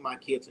have to put my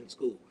kids in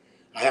school.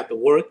 I have to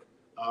work.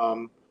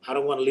 I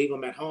don't want to leave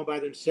them at home by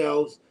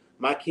themselves.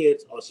 My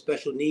kids are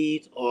special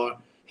needs or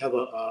have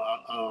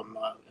a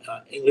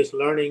English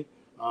learning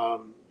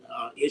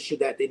issue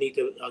that they need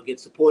to get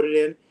supported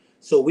in.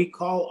 So we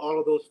call all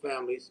of those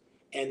families,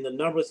 and the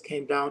numbers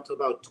came down to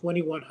about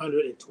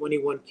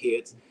 2,121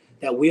 kids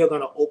that we are going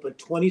to open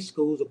 20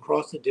 schools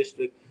across the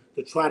district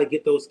to try to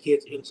get those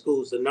kids in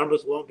schools. The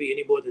numbers won't be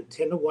any more than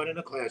 10 to 1 in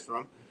the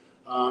classroom.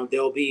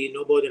 There will be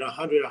no more than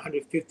 100,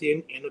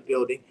 150 in the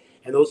building,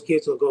 and those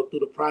kids will go through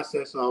the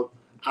process of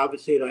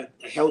obviously the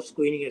health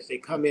screening as they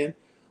come in.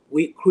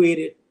 We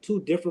created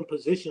 2 different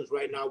positions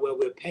right now where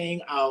we're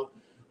paying our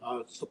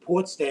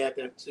support staff,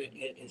 that's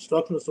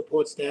instructional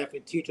support staff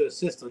and teacher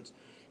assistants,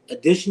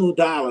 additional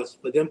dollars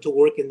for them to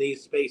work in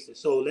these spaces.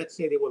 So let's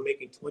say they were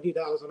making $20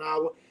 an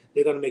hour,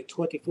 they're going to make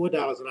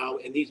 $24 an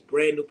hour in these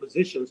brand new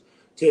positions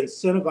to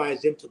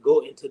incentivize them to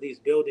go into these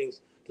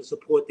buildings to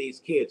support these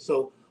kids.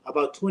 So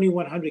about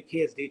 2,100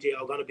 kids, DJ,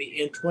 are going to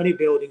be in 20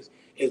 buildings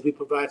as we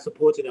provide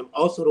support to them.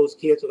 Also, those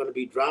kids are going to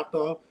be dropped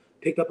off,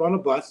 picked up on a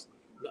bus,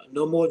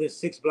 no more than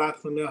 6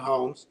 blocks from their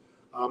homes,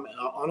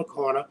 on a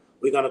corner.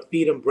 We're going to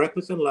feed them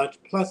breakfast and lunch,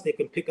 plus they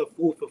can pick up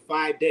food for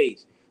 5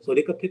 days. So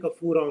they could pick up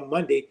food on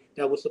Monday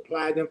that will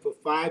supply them for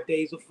 5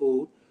 days of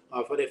food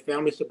for their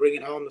families to bring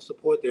it home to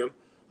support them.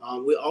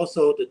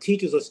 The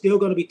teachers are still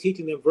going to be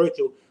teaching them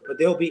virtual, but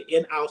they'll be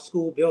in our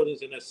school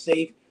buildings in a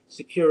safe,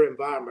 secure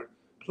environment.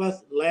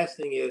 Plus, last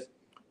thing is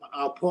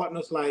our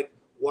partners like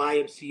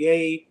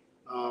YMCA,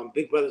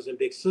 Big Brothers and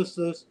Big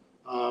Sisters,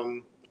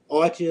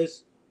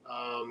 Arches,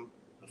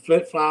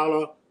 Flint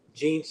Fowler,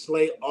 Gene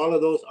Slay, all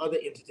of those other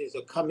entities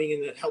are coming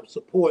in to help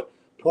support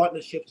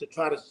partnerships to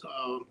try to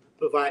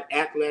provide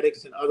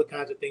athletics and other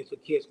kinds of things for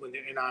kids when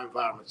they're in our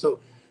environment.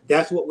 So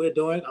that's what we're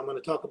doing. I'm going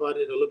to talk about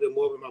it a little bit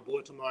more with my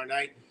board tomorrow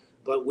night,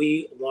 but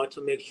we want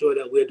to make sure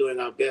that we're doing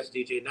our best,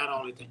 DJ, not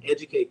only to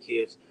educate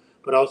kids,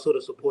 but also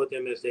to support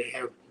them as they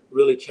have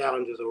really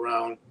challenges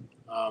around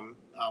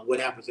what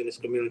happens in this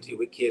community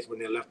with kids when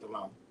they're left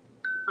alone.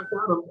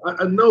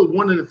 I know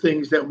one of the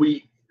things that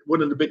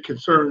one of the big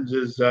concerns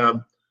is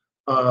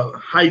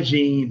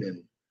hygiene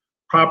and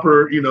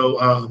proper,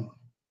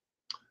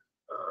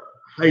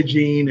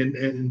 hygiene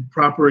and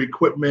proper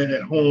equipment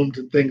at homes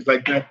and things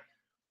like that.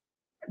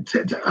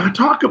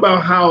 Talk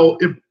about how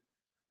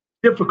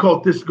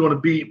difficult this is going to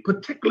be,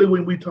 particularly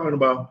when we're talking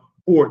about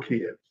poor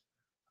kids,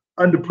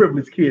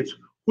 underprivileged kids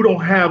who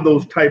don't have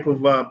those type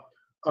of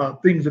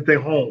things at their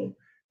home.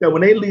 That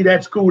when they leave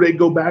that school, they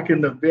go back in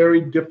the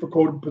very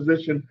difficult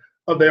position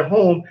of their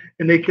home,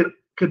 and they can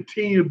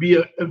continue to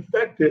be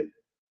infected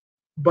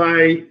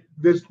by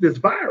this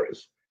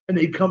virus, and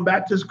they come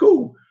back to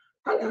school.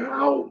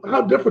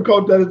 How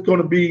difficult that is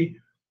going to be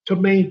to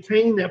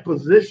maintain that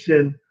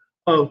position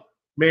of,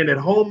 man, at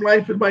home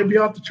life, it might be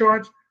off the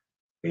charts,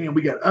 and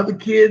we got other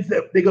kids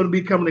that they're going to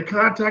be coming in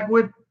contact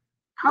with.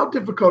 How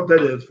difficult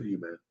that is for you,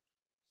 man?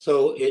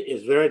 So it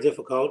is very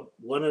difficult.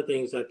 One of the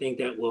things I think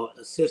that will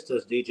assist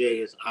us,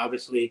 DJ, is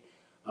obviously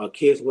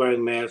kids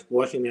wearing masks,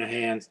 washing their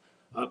hands,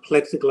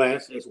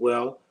 plexiglass as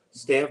well,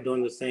 staff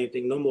doing the same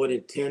thing, no more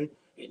than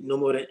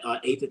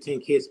 8 to 10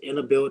 kids in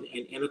a building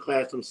and in a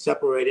classroom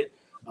separated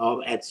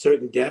at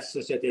certain desks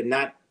such that they're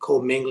not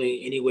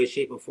commingling in any way,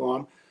 shape, or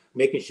form,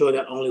 making sure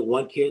that only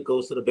one kid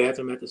goes to the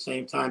bathroom at the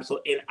same time.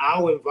 So in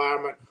our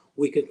environment,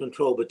 we can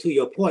control. But to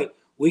your point,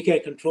 we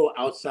can't control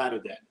outside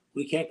of that.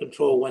 We can't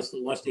control once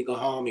they go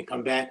home and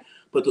come back.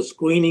 But the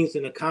screenings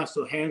and the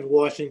constant hand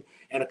washing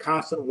and the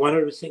constant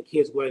 100%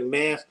 kids wearing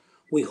masks,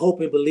 we hope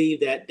and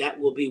believe that that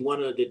will be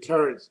one of the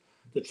deterrents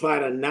to try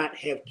to not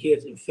have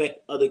kids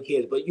infect other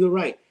kids. But you're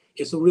right.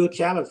 It's a real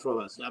challenge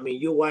for us. I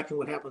mean, you're watching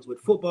what happens with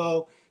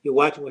football. You're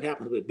watching what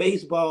happens with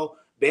baseball.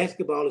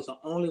 Basketball is the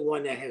only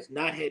one that has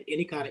not had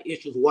any kind of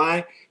issues.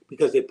 Why?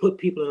 Because they put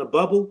people in a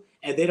bubble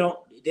and they don't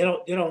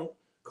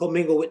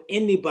commingle with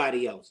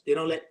anybody else. They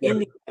don't let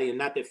anybody in,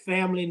 not their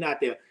family, not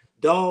their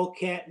dog,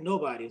 cat,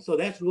 nobody. So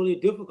that's really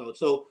difficult.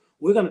 So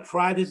we're going to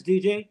try this,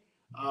 DJ.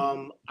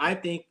 I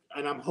think,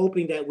 and I'm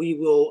hoping that we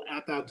will,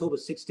 after October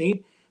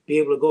 16th, be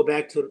able to go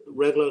back to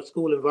regular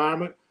school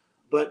environment.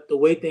 but the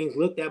way things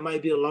look, that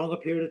might be a longer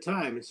period of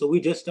time. And so we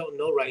just don't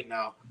know right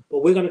now.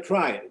 But we're going to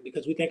try it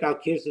because we think our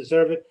kids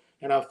deserve it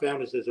and our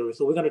families deserve it.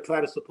 So we're going to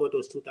try to support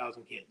those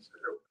 2,000 kids.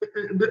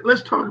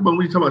 Let's talk about,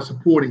 when you talk about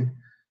supporting,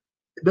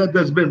 that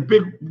there's been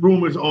big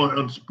rumors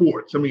on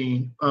sports. I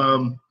mean,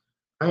 I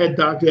had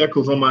Dr.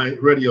 Eccles on my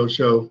radio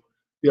show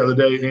the other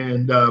day,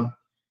 and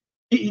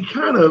he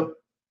kind of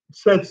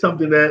said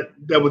something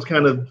that was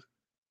kind of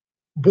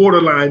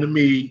borderline to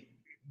me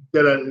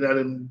that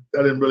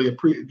I didn't really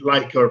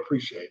like or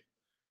appreciate.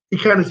 He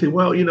kind of said,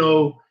 well,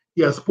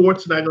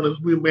 sports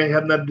we may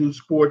have nothing to do with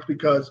sports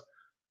because,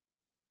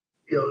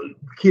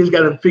 kids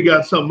got to figure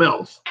out something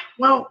else.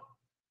 Well,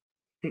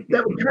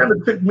 that kind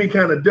of took me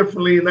kind of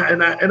differently, and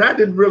I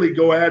didn't really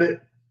go at it.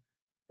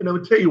 And I'm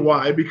gonna tell you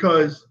why,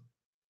 because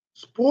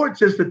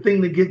sports is the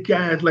thing to get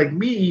guys like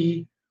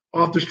me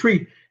off the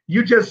street.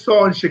 You just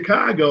saw in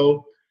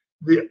Chicago,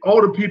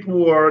 all the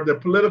people or the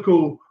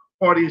political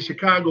party in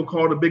Chicago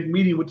called a big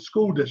meeting with the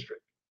school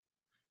district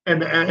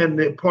and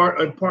the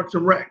Parks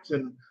and Recs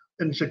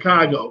in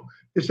Chicago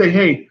to say,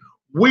 hey,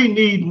 we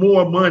need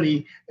more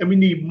money and we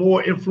need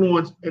more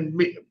influence and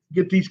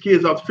get these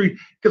kids off the street.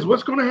 Because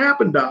what's going to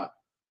happen, Doc?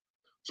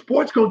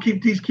 Sports going to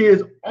keep these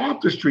kids off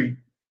the street.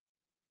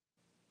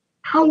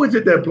 How is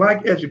it that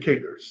Black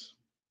educators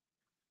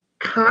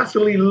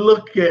constantly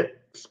look at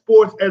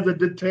sports as a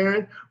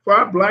deterrent for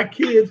our Black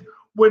kids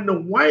when the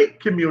white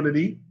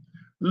community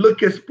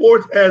look at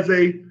sports as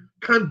a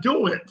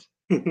conduit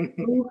to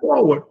move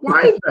forward?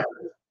 Why is that?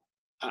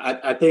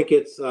 I think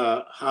it's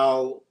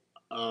how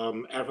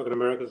African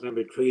Americans have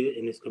been treated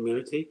in this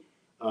community,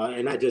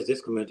 and not just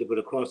this community, but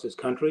across this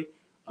country.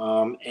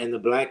 And the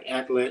Black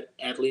athlete,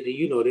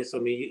 you know this, I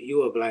mean,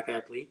 you are a Black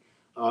athlete,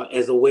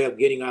 as a way of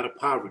getting out of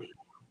poverty.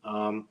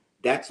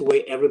 That's the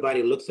way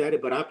everybody looks at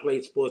it, but I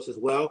played sports as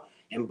well,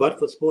 and but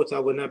for sports, I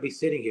would not be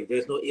sitting here.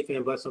 There's no ifs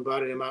and buts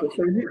about it in my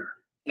opinion.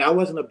 And I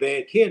wasn't a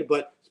bad kid,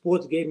 but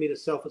sports gave me the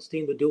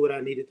self-esteem to do what I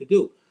needed to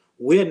do.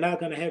 We're not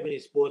going to have any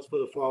sports for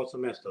the fall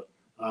semester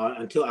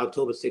until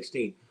October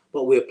 16th,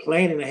 but we're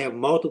planning to have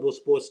multiple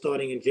sports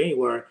starting in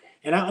January.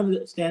 And I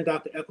understand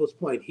Dr. Eccles'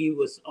 point. He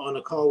was on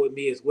a call with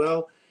me as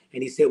well,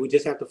 and he said we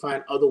just have to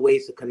find other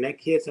ways to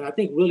connect kids. And I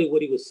think really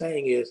what he was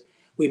saying is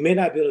we may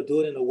not be able to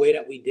do it in the way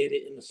that we did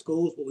it in the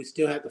schools, but we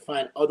still have to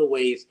find other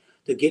ways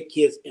to get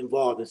kids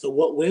involved. And so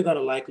what we're going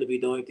to likely be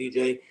doing,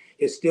 DJ,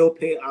 is still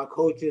pay our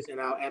coaches and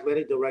our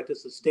athletic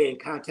directors to stay in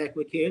contact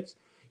with kids,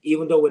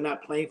 even though we're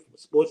not playing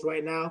sports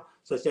right now,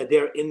 such that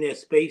they're in their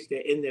space,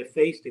 they're in their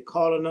face, they're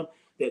calling them,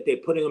 that they're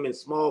putting them in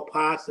small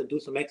pods to do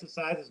some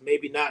exercises,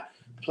 maybe not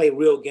play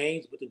real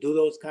games, but to do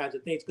those kinds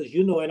of things. Because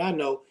and I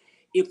know,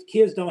 if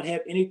kids don't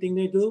have anything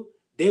they do,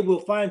 they will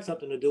find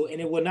something to do,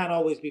 and it will not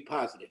always be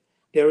positive.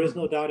 There is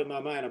no doubt in my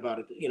mind about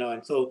it,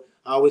 and so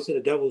I always say the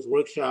devil's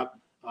workshop.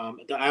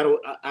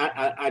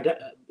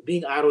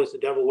 Being idle is the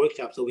devil's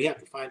workshop, so we have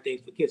to find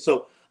things for kids.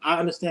 So I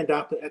understand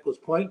Dr. Eccles'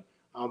 point,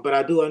 but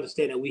I do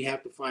understand that we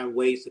have to find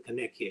ways to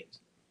connect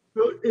kids.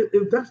 Well,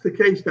 if that's the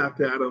case,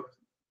 Dr. Adams,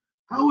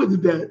 how is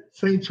it that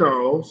St.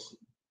 Charles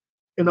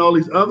and all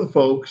these other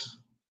folks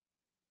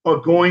are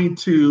going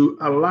to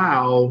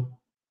allow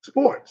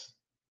sports?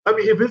 I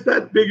mean, if it's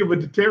that big of a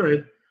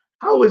deterrent,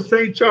 how is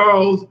St.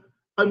 Charles?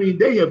 I mean,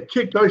 they have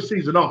kicked their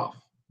season off.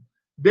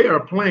 They are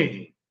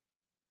playing.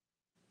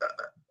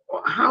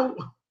 How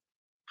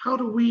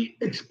do we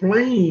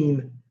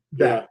explain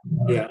that?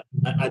 Yeah.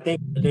 I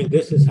think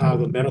this is how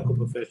the medical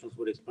professionals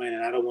would explain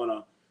it. I don't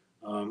want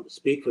to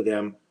speak for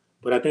them,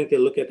 but I think they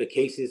look at the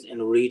cases in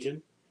the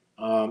region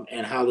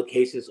and how the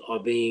cases are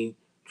being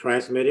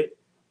transmitted.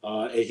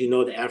 As you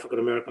know, the African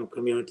American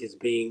community is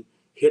being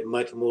hit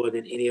much more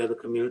than any other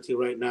community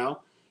right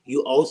now.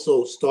 You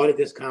also started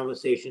this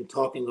conversation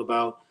talking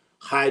about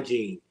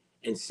hygiene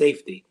and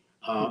safety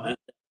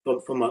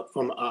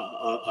from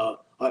a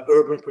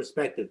urban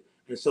perspective,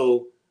 and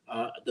so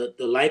the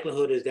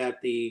likelihood is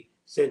that the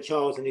St.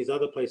 Charles and these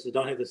other places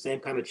don't have the same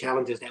kind of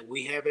challenges that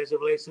we have as it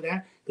relates to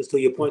that. Because to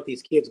your point,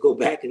 these kids go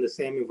back in the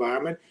same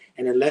environment,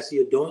 and unless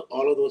you're doing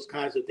all of those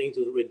kinds of things,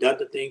 those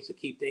redundant things to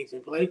keep things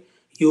in play,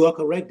 you are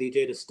correct,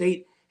 DJ. The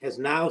state has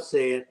now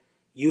said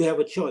you have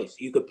a choice.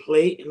 You could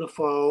play in the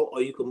fall,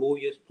 or you could move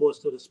your sports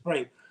to the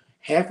spring.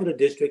 Half of the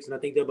districts, and I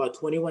think there are about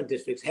 21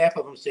 districts, half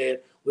of them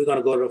said we're going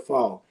to go to the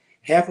fall.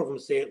 Half of them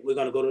said we're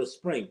going to go to the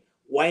spring.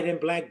 White and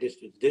Black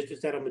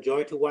districts that are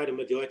majority white and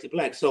majority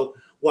Black. So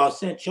while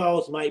St.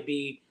 Charles might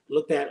be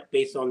looked at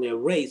based on their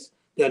race,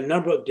 there are a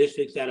number of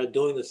districts that are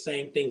doing the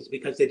same things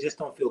because they just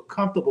don't feel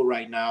comfortable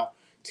right now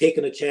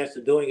taking a chance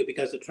of doing it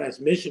because the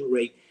transmission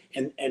rate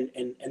and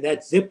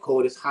that zip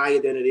code is higher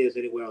than it is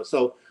anywhere else.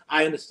 So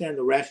I understand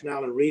the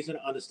rationale and reason.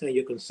 I understand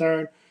your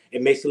concern.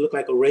 It makes it look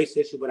like a race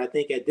issue, but I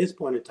think at this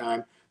point in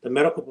time, the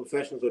medical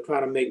professionals are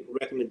trying to make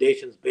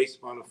recommendations based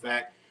upon the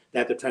fact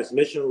that the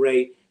transmission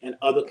rate and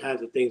other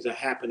kinds of things are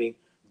happening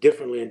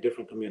differently in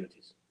different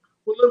communities.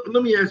 Well,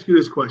 let me ask you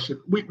this question.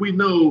 We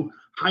know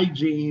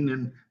hygiene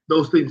and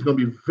those things are going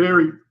to be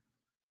very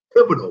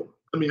pivotal.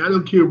 I mean, I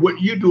don't care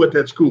what you do at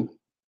that school.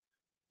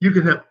 You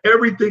can have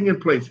everything in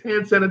place,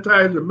 hand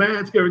sanitizer,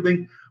 mask,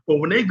 everything. But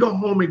when they go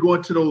home and go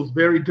into those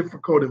very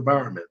difficult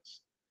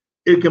environments,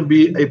 it can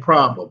be a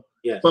problem.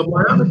 Yes. But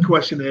my other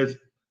question is,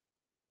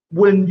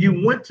 when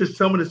you went to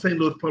some of the St.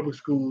 Louis public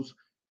schools,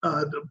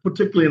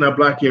 particularly in our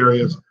Black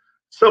areas,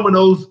 some of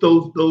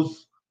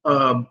those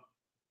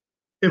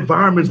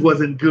environments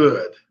wasn't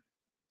good.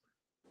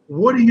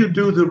 What do you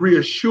do to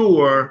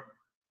reassure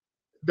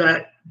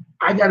that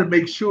I got to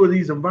make sure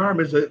these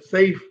environments are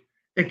safe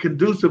and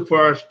conducive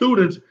for our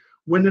students,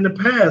 when in the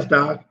past,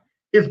 Doc,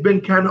 it's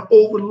been kind of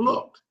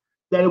overlooked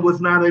that it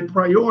was not a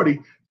priority?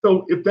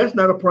 So if that's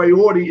not a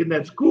priority in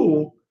that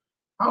school,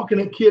 how can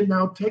a kid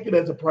now take it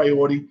as a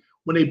priority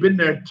when they've been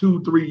there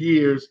 2-3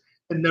 years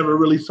and never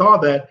really saw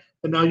that?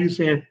 And now you're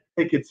saying,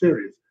 take it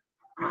serious.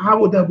 How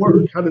would that work?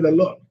 How did that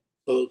look?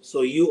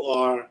 So you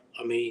are,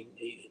 I mean,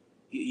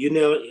 you're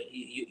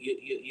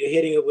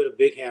hitting it with a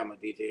big hammer,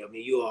 DJ. I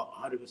mean, you are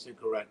 100%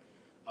 correct.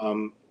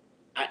 And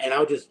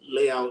I'll just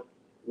lay out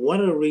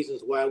one of the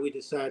reasons why we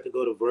decided to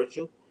go to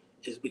virtual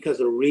is because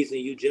of the reason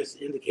you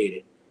just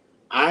indicated.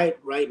 I,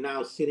 right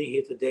now, sitting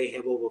here today,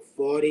 have over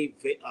 40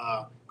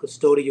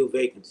 custodial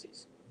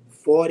vacancies.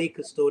 40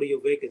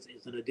 custodial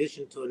vacancies, in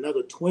addition to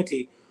another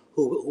 20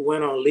 who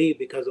went on leave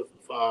because of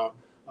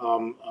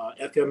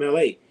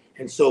FMLA.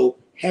 And so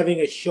having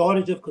a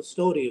shortage of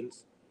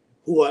custodians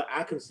who are,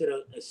 I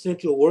consider,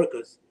 essential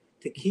workers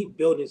to keep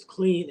buildings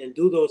clean and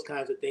do those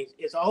kinds of things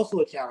is also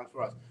a challenge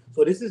for us.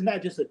 So this is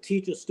not just a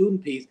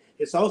teacher-student piece.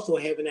 It's also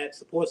having that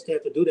support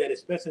staff to do that,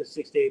 especially in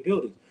 68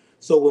 buildings.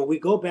 So when we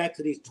go back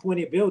to these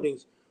 20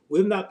 buildings,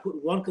 we've not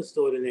put one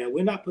custodian there.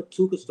 We're not put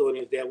 2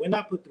 custodians there. We're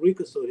not put 3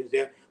 custodians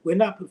there. We're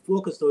not put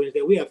 4 custodians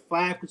there. We have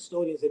 5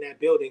 custodians in that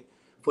building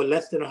for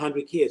less than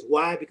 100 kids.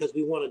 Why? Because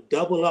we want to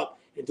double up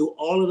and do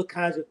all of the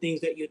kinds of things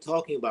that you're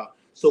talking about.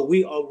 So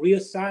we are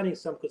reassigning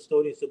some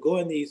custodians to go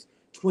in these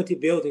 20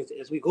 buildings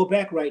as we go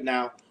back right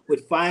now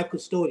with 5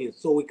 custodians,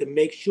 so we can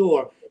make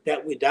sure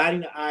that we're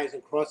dotting the I's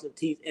and crossing the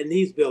T's in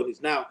these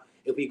buildings. Now,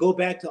 if we go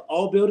back to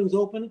all buildings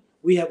open,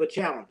 we have a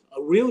challenge,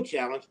 a real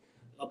challenge,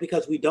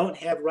 because we don't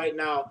have right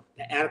now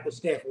the adequate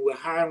staff, and we're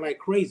hiring like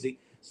crazy.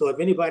 So if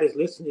anybody's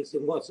listening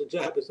and wants a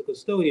job as a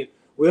custodian,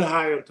 we'll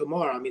hire them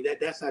tomorrow. I mean,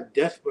 that's how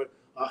desperate,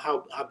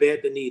 how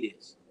bad the need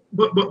is.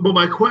 But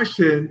my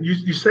question,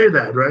 you say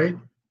that, right?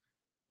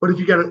 But if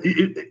you got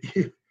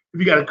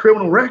a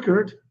criminal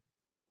record,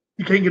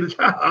 you can't get a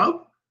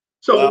job.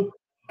 So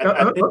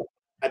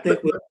I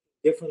think we're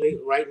differently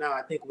right now.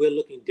 I think we're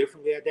looking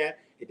differently at that.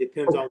 It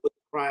depends on what the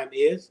crime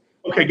is.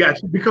 Okay,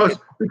 gotcha. Because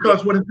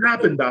what has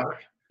happened, Doc?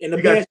 In the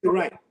past, you're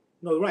right.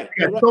 No, right.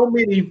 You got so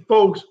many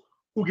folks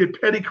who get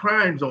petty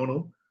crimes on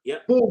them.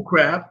 Yep. Bull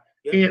crap.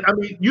 Yep. And I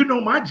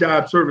mean, my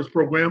job service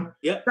program.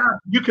 Yep. Doc,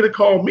 you could have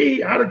called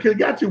me. I could have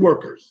got you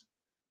workers.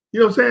 You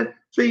know what I'm saying?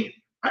 See,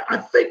 I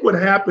think what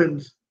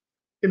happens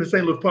in the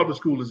St. Louis public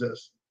school is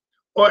this,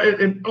 or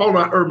in all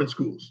our urban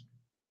schools.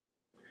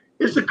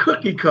 It's a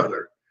cookie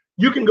cutter.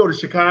 You can go to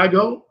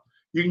Chicago,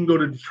 you can go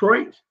to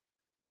Detroit,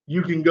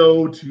 you can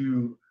go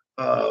to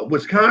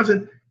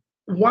Wisconsin.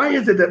 Why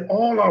is it that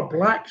all our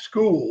Black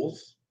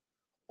schools,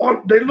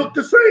 they look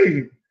the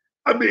same?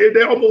 I mean,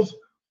 they almost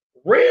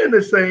ran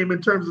the same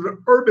in terms of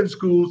the urban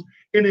schools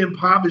in the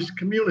impoverished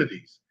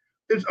communities.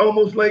 It's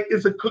almost like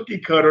it's a cookie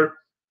cutter.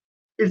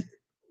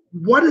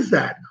 What is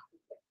that?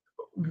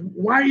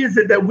 Why is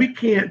it that we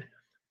can't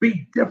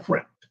be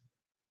different?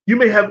 You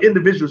may have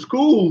individual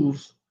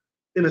schools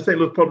in the St.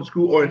 Louis public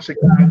school or in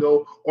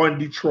Chicago or in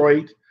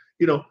Detroit,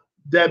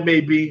 that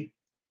may be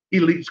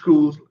elite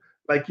schools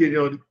like,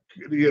 your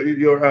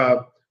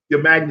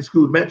magnet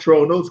schools,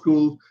 Metro, and those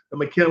schools, the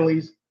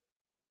McKinleys.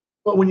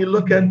 But when you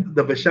look at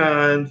the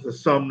Vashons, the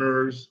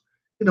Sumners,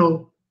 it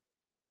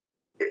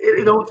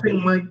don't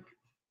seem like,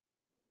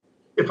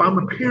 if I'm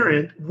a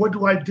parent, what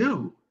do I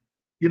do?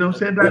 You know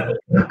what I'm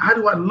saying? How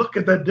do I look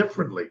at that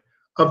differently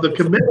of the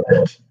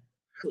commitment?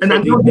 And I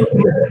know,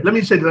 let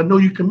me say that I know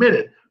you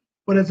committed,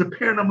 but as a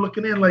parent, I'm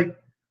looking in like,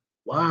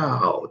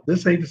 wow,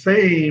 this ain't the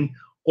same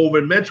over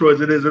in Metro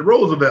as it is at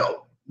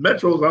Roosevelt.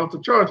 Metro's out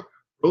to charge.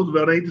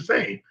 Roosevelt ain't the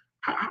same.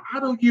 How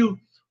do you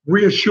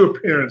reassure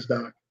parents,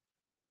 Doc,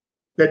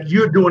 that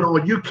you're doing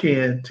all you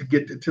can to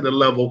get to the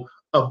level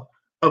of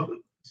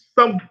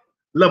some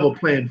level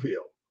playing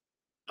field?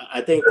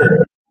 I think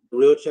that the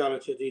real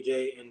challenge to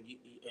DJ and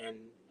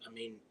I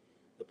mean,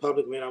 the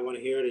public may not want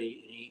to hear it, and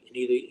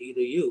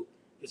either you.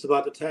 It's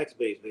about the tax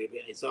base,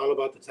 baby. It's all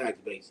about the tax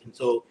base. And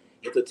so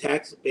if the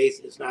tax base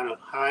is not a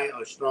high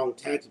or strong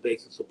tax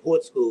base to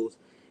support schools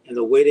and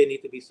the way they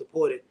need to be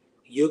supported,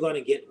 you're going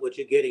to get what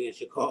you're getting in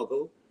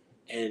Chicago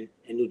and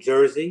New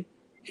Jersey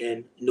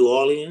and New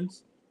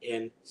Orleans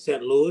and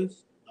St.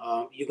 Louis.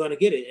 You're going to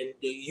get it. And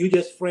you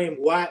just framed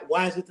why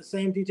is it the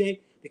same, DJ?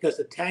 Because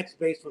the tax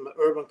base from the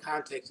urban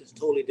context is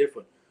totally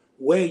different.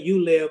 Where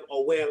you live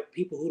or where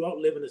people who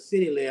don't live in the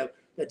city live,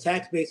 the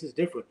tax base is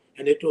different.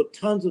 And they throw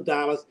tons of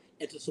dollars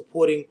into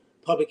supporting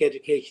public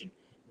education.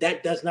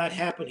 That does not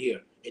happen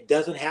here. It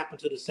doesn't happen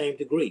to the same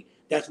degree.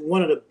 That's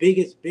one of the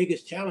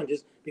biggest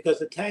challenges because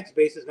the tax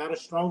base is not a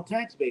strong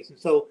tax base. And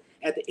so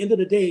at the end of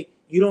the day,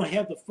 you don't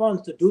have the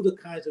funds to do the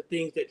kinds of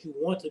things that you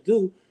want to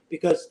do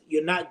because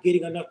you're not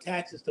getting enough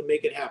taxes to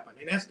make it happen.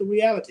 And that's the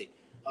reality.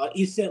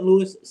 East St.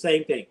 Louis,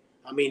 same thing.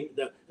 I mean,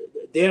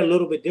 they're a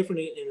little bit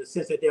different in the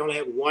sense that they only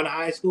have one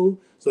high school,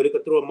 so they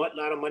could throw a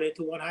lot of money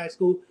into one high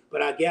school.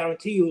 But I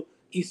guarantee you,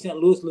 East St.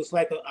 Louis looks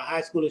like a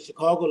high school in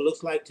Chicago.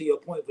 Looks like, to your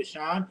point,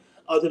 Vashawn,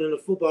 other than the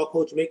football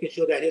coach making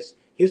sure that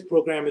his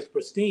program is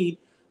pristine.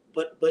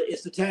 But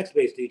it's the tax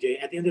base,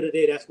 DJ. At the end of the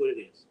day, that's what it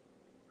is.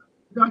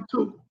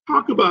 So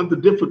talk about the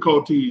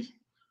difficulties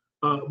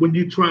when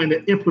you're trying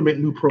to implement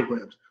new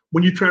programs,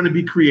 when you're trying to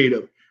be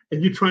creative,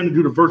 and you're trying to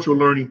do the virtual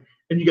learning,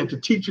 and you got the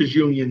teachers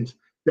unions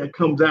that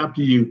comes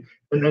after you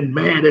and then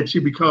mad at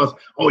you because,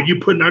 oh, you're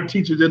putting our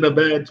teachers in a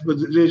bad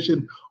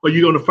position, or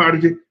you're going to fire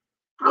the.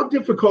 How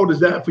difficult is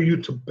that for you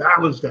to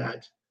balance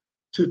that,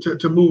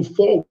 to move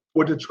forward,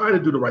 to try to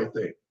do the right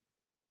thing?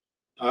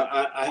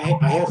 I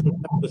had some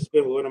time to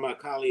spend with one of my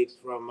colleagues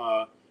from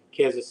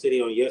Kansas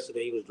City on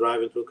yesterday. He was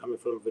driving through, coming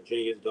from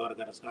Virginia. His daughter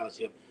got a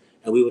scholarship.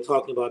 And we were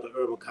talking about the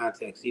urban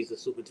context. He's the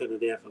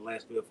superintendent there for the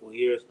last 3 or 4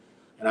 years.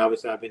 And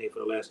obviously, I've been here for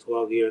the last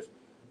 12 years.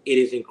 It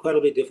is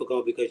incredibly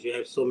difficult because you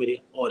have so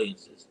many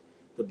audiences.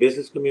 The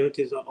business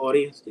community is an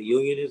audience. The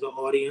union is an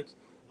audience.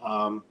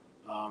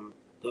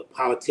 The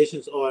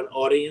politicians are an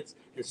audience.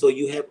 And so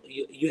you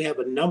have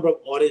a number of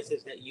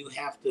audiences that you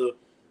have to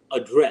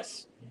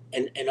address.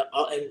 And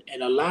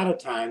a lot of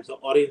times, the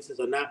audiences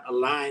are not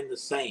aligned the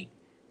same.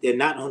 They're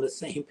not on the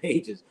same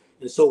pages.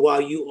 And so while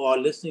you are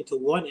listening to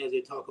one as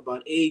they talk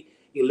about A,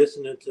 you're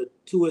listening to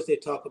 2 as they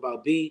talk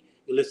about B,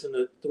 you listen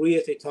to 3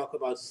 as they talk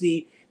about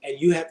C, and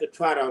you have to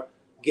try to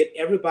get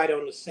everybody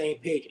on the same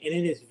page. And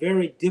it is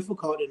very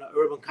difficult in an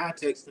urban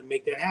context to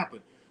make that happen.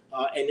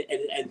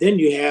 And then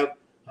you have,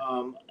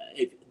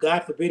 if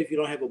God forbid, if you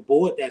don't have a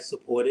board that's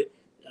supportive,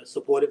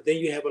 then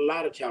you have a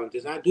lot of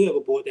challenges. I do have a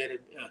board that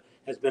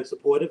has been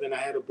supportive, and I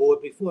had a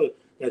board before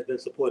that's been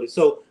supportive.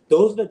 So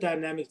those are the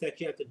dynamics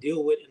that you have to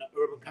deal with in an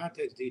urban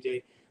context,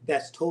 DJ.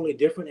 That's totally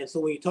different. And so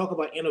when you talk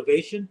about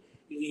innovation,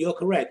 you're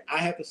correct. I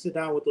have to sit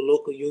down with the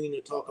local union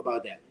to talk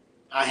about that.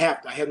 I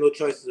have no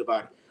choices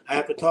about it. I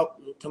have to talk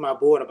to my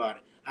board about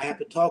it. I have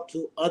to talk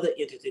to other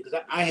entities because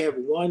I have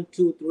 1,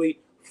 2, 3,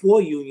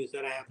 4 unions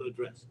that I have to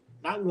address.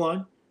 Not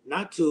 1,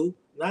 not 2,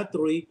 not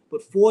 3,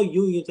 but 4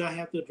 unions I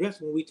have to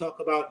address when we talk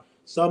about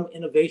some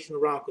innovation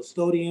around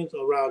custodians,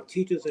 around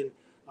teachers and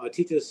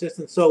teacher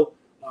assistants. So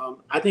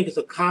I think it's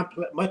a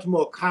much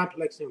more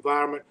complex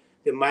environment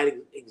that might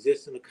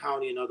exist in the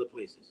county and other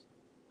places.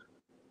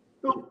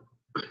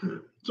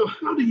 So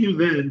how do you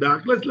then,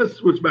 Doc? Let's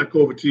switch back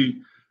over to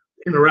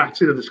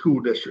interaction of the school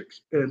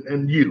districts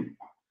and you.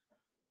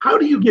 How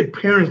do you get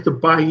parents to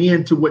buy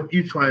into what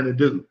you're trying to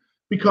do?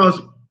 Because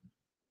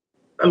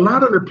a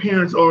lot of the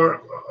parents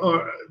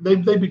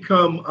they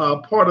become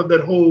part of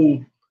that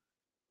whole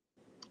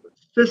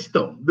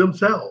system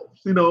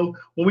themselves. You know,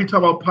 when we talk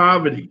about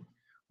poverty,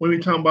 when we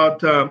talk about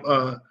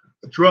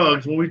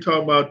drugs, when we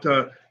talk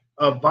about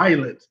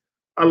violence,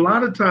 a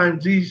lot of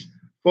times these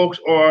folks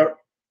are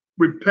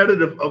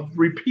repetitive of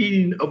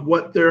repeating of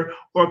what they're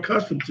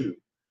accustomed to.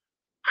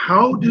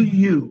 How do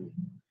you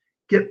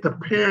get the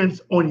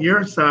parents on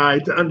your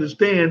side to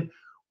understand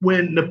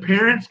when the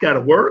parents got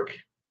to work,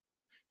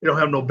 they don't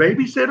have no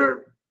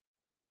babysitter,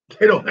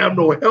 they don't have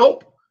no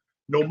help,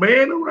 no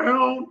man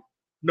around,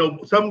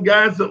 some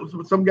guys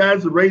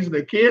are raising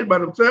their kid by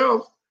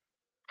themselves.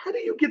 How do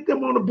you get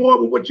them on the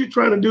board with what you're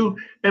trying to do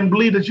and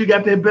believe that you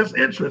got their best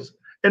interest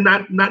and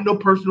not no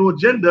personal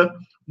agenda,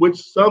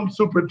 which some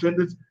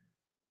superintendents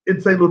in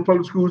St. Louis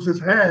Public Schools has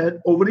had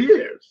over the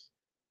years?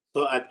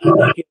 So I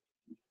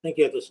think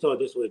you have to start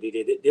this way,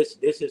 DJ.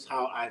 This is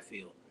how I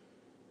feel.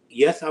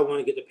 Yes, I want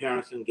to get the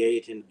parents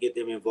engaged and get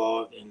them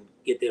involved and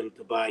get them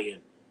to buy in.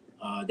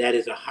 That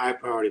is a high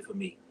priority for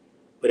me.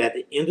 But at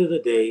the end of the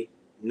day,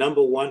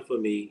 number one for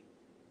me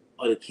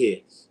are the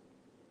kids.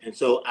 And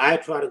so I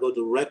try to go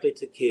directly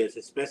to kids,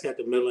 especially at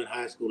the middle and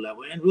high school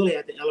level, and really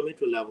at the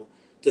elementary level,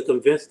 to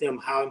convince them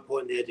how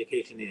important the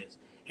education is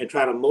and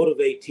try to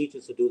motivate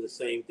teachers to do the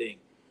same thing,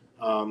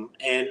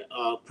 and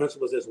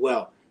principals as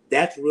well.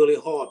 That's really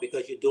hard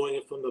because you're doing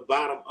it from the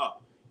bottom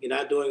up. You're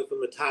not doing it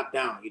from the top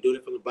down. You're doing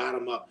it from the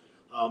bottom up.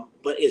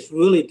 But it's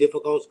really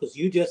difficult because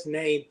you just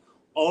named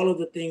all of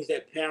the things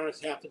that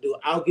parents have to do.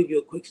 I'll give you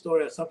a quick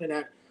story of something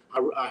that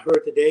I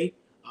heard today.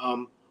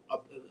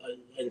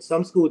 In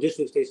some school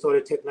districts, they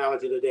started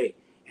technology today,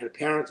 and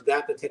parents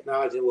got the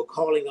technology and were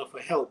calling up for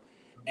help.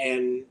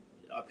 And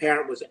a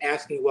parent was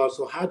asking, well,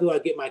 so how do I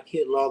get my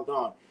kid logged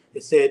on?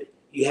 It said,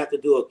 you have to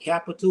do a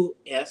capital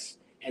S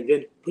and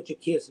then put your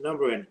kid's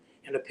number in.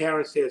 And the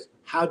parent says,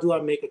 how do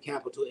I make a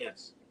capital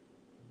S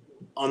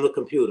on the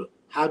computer?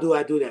 How do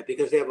I do that?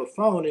 Because they have a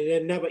phone and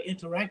they're never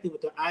interacted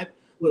with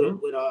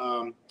with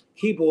a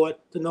keyboard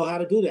to know how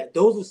to do that.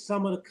 Those are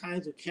some of the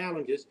kinds of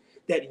challenges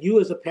that you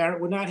as a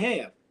parent would not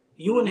have.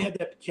 You wouldn't have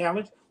that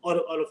challenge, or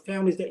the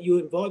families that you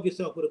involve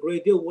yourself with a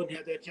great deal wouldn't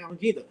have that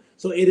challenge either.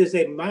 So it is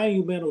a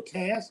monumental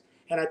task,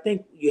 and I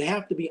think you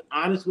have to be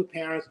honest with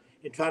parents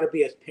and try to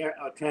be as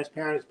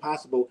transparent as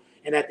possible.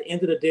 And at the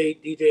end of the day,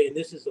 DJ, and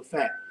this is a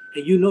fact,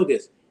 and you know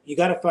this, you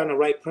got to find the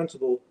right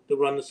principal to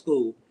run the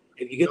school,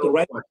 If you get the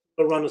right person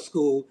to run a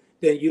school,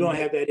 then you don't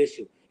have that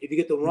issue. If you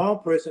get the wrong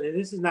person, and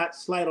this is not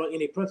slight on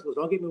any principles,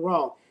 don't get me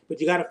wrong, but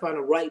you got to find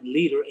the right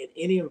leader in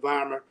any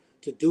environment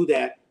to do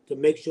that, to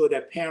make sure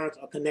that parents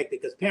are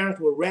connected, because parents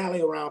will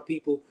rally around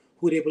people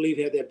who they believe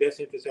have their best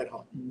interests at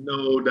home.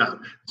 No doubt.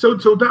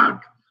 So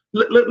Doc,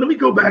 let me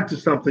go back to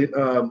something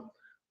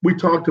we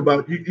talked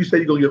about. You said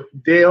you're going to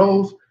give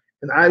Dells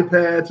and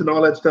iPads and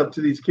all that stuff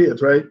to these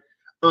kids, right?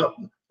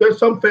 There's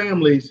some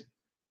families,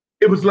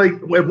 it was like,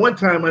 at one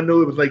time I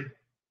know it was like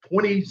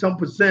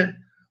 20-some%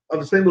 of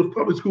the St. Louis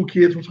public school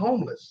kids was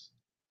homeless.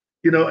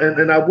 You know,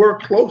 and I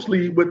work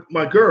closely with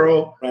my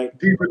girl, right.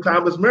 Deidre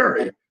Thomas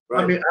Murray.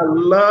 Right. I mean, I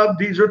love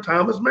Deidre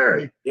Thomas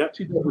Murray. Yep.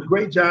 She does a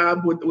great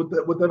job with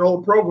that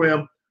whole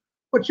program.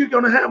 But you're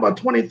going to have about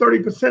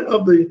 20-30%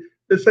 of the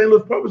St.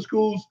 Louis public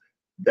schools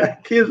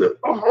that kids are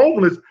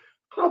homeless.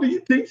 How do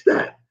you teach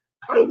that?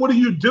 What do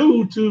you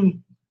do to,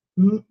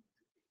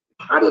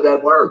 how did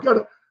that work?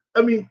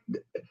 I mean,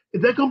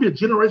 is that going to be a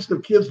generation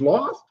of kids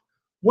lost?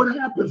 What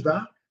happens,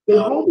 Doc? They're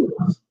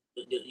homeless.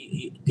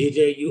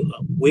 DJ,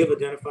 we have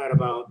identified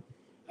about,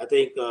 I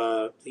think,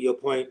 to your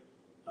point,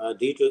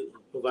 Deidre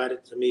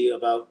provided to me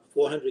about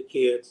 400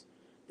 kids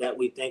that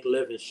we think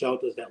live in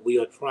shelters that we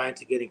are trying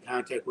to get in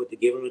contact with to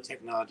give them the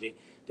technology,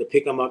 to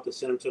pick them up, to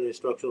send them to the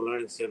instructional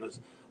learning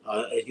centers.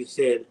 As you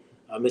said,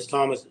 Ms.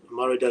 Thomas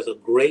Murray does a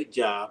great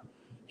job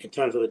in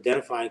terms of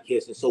identifying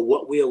kids. And so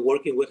what we are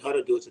working with her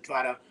to do is to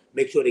try to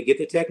make sure they get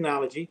the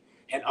technology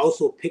and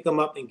also pick them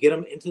up and get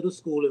them into the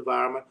school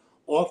environment,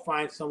 or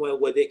find somewhere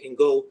where they can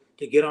go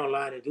to get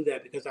online and do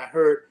that. Because I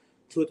heard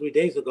 2 or 3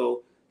 days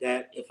ago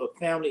that if a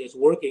family is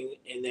working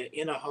and they're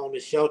in a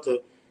homeless shelter,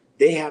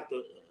 they have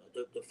to,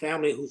 the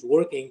family who's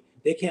working,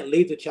 they can't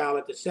leave the child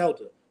at the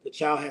shelter. The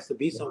child has to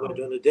be somewhere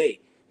during the day.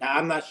 Now,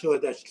 I'm not sure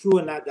if that's true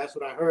or not. That's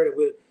what I heard,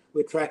 and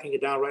we're tracking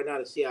it down right now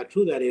to see how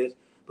true that is.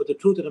 But the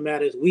truth of the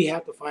matter is we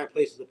have to find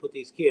places to put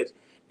these kids.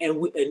 And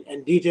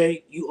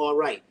DJ, you are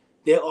right.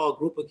 There are a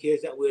group of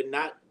kids that we're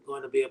not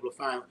going to be able to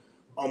find.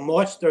 On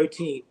March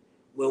 13th,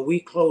 when we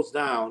closed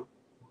down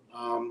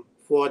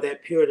for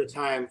that period of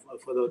time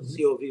for the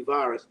COVID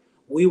virus,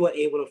 we were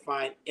able to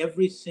find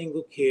every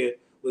single kid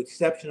with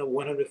exception of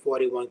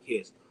 141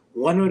 kids.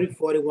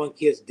 141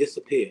 kids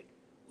disappeared.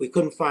 We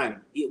couldn't find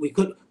them.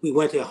 We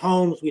went to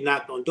homes, we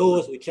knocked on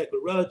doors, we checked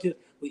with relatives,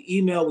 we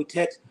emailed, we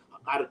text.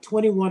 Out of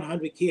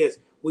 2,100 kids,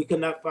 we could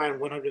not find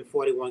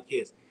 141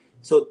 kids.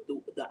 So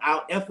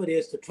our effort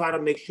is to try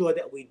to make sure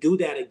that we do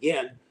that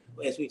again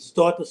as we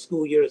start the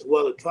school year as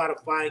well, to try to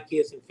find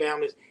kids and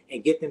families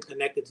and get them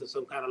connected to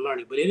some kind of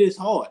learning. But it is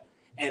hard.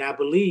 And I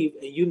believe,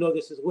 and you know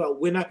this as well,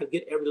 we're not going to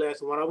get every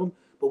last one of them,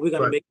 but we're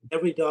going to make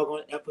every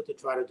doggone effort to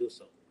try to do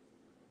so.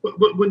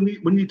 But when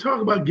you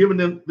talk about giving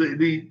them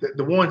the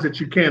ones that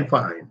you can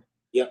find,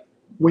 yeah.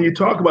 When you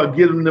talk about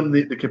giving them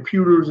the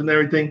computers and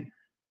everything,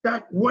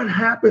 what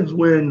happens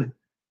when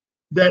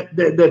that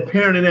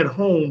parent in that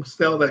home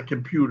sell that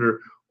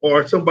computer,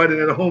 or somebody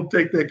in the home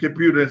take that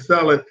computer and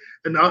sell it?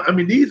 And I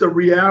mean, these are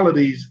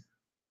realities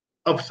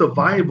of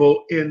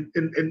survival in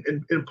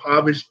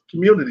impoverished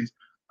communities.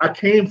 I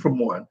came from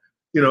one,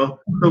 you know.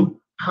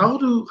 So how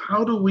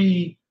do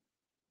we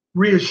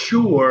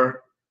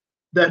reassure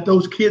that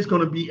those kids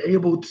going to be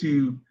able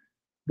to?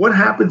 What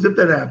happens if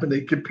that happened?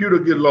 A computer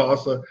get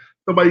lost, or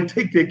somebody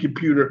take their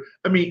computer?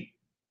 I mean,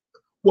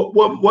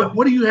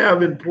 what do you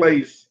have in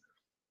place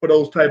for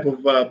those type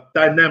of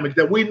dynamics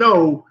that we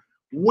know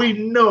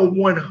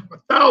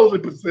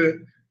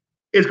 1,000%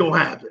 is going to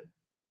happen?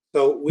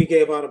 So we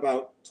gave out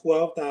about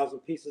 12,000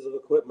 pieces of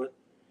equipment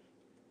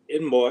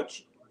in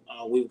March.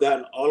 We've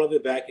gotten all of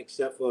it back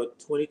except for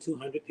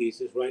 2,200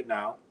 pieces right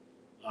now.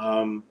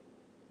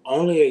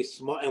 Only a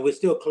small, and we're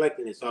still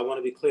collecting it, so I want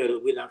to be clear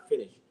that we're not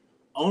finished.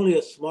 Only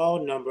a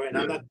small number, and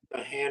I'm not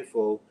a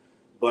handful,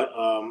 but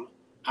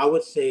I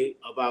would say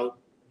about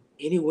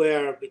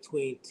anywhere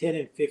between 10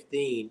 and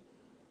 15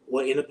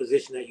 were in a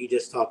position that you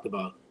just talked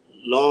about.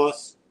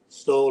 Lost,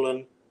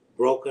 stolen,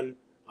 broken.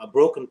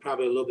 Broken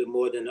probably a little bit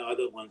more than the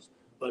other ones.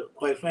 But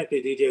quite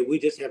frankly, DJ, we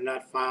just have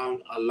not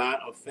found a lot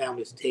of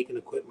families taking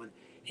equipment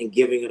and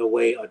giving it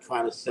away or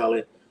trying to sell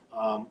it.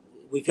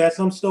 We've had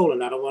some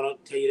stolen. I don't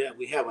want to tell you that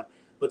we haven't,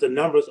 but the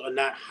numbers are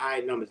not high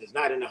numbers. It's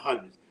not in the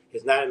hundreds.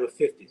 It's not in the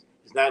 50s.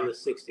 It's not in the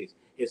 60s.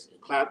 It's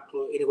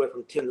anywhere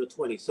from 10 to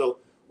 20. So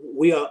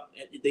we are.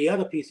 The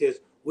other piece is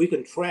we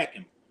can track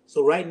them.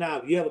 So right now,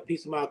 if you have a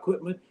piece of my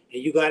equipment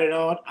and you got it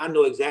on, I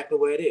know exactly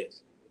where it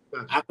is.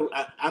 I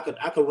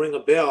could ring a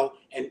bell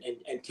and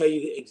tell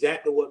you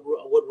exactly what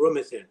room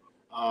it's in.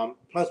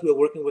 Plus, we're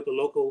working with the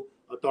local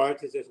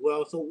authorities as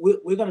well. So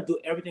we're going to do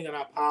everything in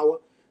our power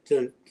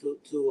to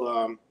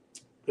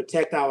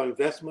protect our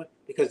investment,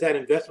 because that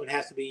investment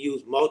has to be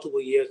used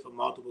multiple years for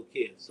multiple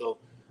kids. So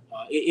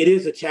it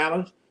is a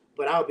challenge,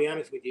 but I'll be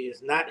honest with you,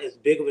 it's not as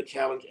big of a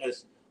challenge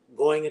as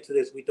going into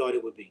this we thought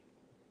it would be.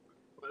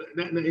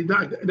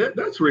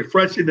 That's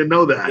refreshing to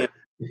know that. Yeah.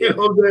 You know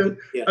what I'm saying?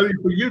 Yeah. I mean,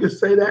 for you to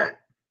say that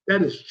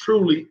is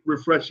truly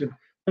refreshing.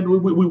 And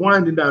we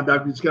winding down,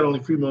 Doc. We just got only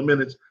a few more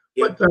minutes.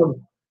 Yeah. But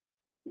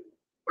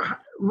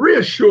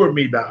reassure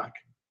me, Doc,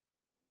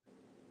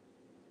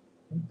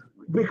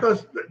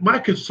 because my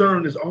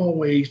concern is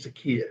always the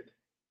kid.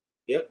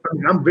 Yep. I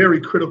mean, I'm very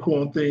critical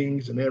on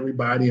things and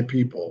everybody and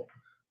people,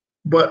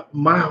 but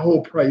my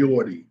whole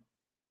priority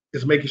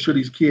is making sure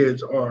these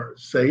kids are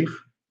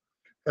safe,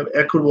 have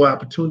equitable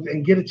opportunity,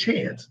 and get a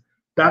chance.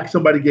 Doc,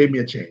 somebody gave me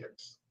a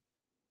chance.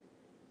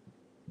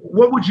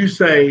 What would you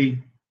say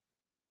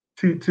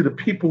to the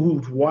people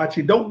who's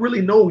watching, don't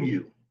really know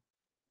you,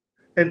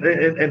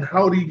 and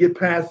how do you get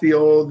past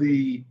all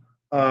the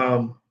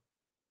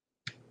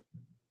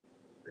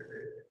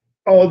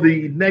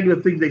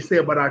negative things they say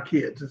about our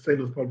kids in St.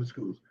 Louis public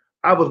schools?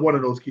 I was one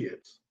of those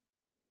kids.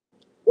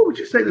 What would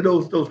you say to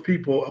those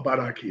people about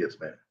our kids,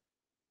 man?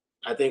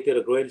 I think they're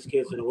the greatest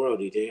kids in the world,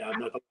 DJ. I'm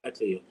not gonna lie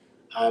to you.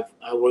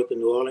 I worked in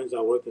New Orleans,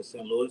 I worked in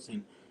St. Louis,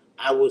 and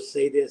I will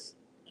say this,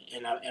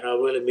 and I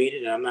really mean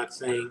it. And I'm not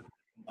saying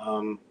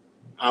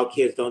our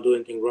kids don't do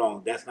anything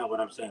wrong. That's not what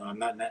I'm saying. I'm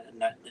not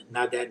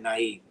that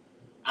naive.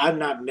 I've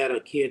not met a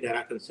kid that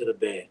I consider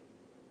bad.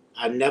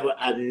 I've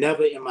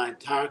never in my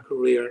entire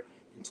career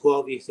in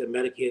 12 years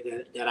met a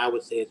kid that I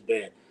would say is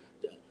bad.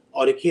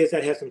 Or the kids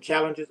that have some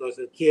challenges, or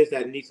some kids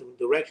that need some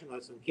direction,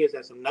 or some kids that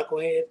have some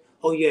knuckleheads.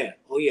 Oh yeah,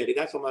 they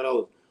got some of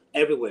those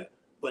everywhere.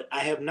 But I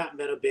have not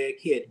met a bad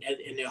kid. And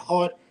in their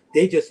heart,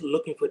 they just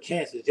looking for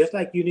chances. Just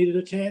like you needed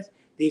a chance,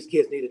 these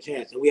kids need a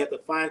chance. And we have to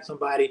find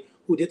somebody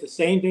who did the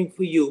same thing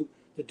for you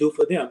to do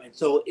for them. And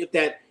so if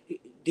that,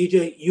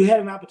 DJ, you had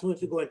an opportunity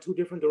to go in two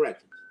different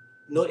directions.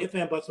 No ifs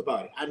and buts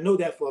about it. I know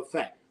that for a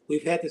fact.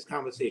 We've had this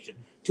conversation,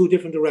 two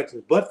different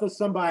directions. But for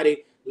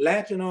somebody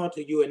latching on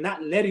to you and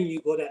not letting you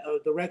go that other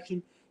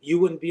direction, you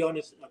wouldn't be on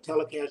this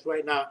telecast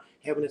right now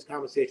having this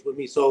conversation with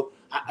me. So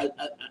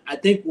I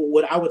think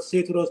what I would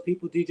say to those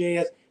people,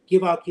 DJ, is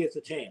give our kids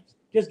a chance.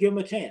 Just give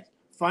them a chance.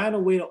 Find a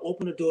way to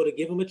open the door to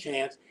give them a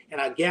chance. And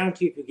I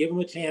guarantee if you give them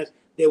a chance,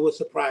 they will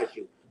surprise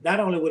you.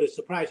 Not only will it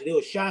surprise you, they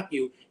will shock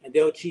you, and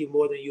they'll achieve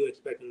more than you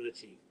expect them to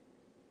achieve.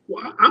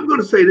 Well, I'm going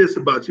to say this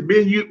about you.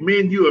 Me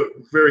and you are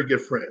very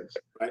good friends.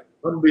 Right.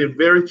 I'm being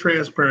very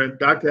transparent.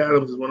 Dr.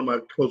 Adams is one of my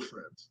close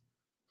friends.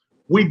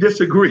 We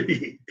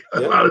disagree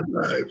a lot of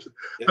times.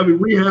 I mean,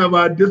 we have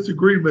our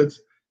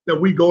disagreements that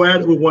we go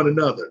at it with one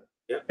another.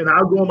 And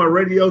I'll go on my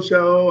radio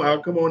show,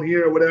 I'll come on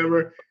here or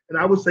whatever, and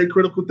I would say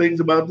critical things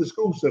about the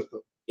school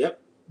system.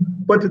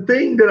 But the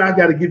thing that I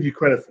got to give you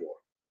credit for,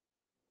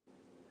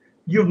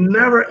 you've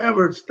never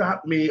ever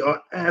stopped me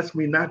or asked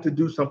me not to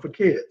do something for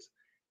kids.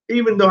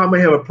 Even though I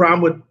may have a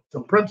problem with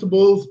some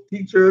principals,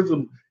 teachers,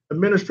 and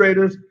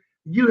administrators,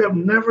 you have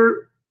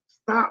never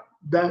stopped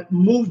that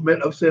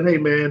movement of saying, hey,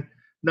 man,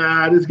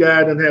 nah, this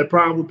guy done had a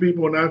problem with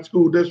people in our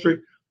school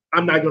district.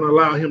 I'm not going to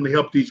allow him to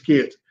help these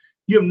kids.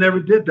 You have never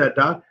did that,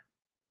 Doc.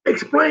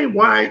 Explain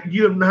why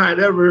you have not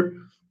ever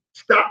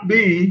stopped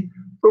me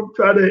from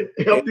trying to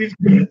help these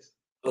kids.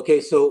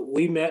 Okay, so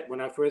we met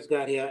when I first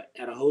got here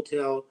at a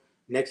hotel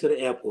next to the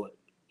airport.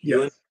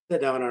 You and I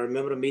sat down. I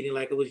remember the meeting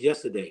like it was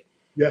yesterday.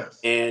 Yes.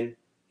 And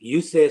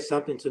you said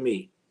something to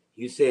me.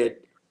 You said,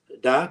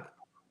 Doc,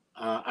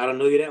 I don't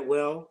know you that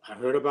well. I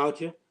heard about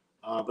you,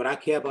 but I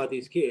care about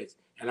these kids.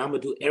 And I'm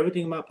going to do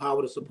everything in my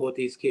power to support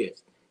these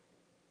kids.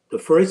 The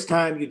first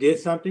time you did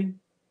something,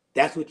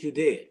 that's what you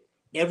did.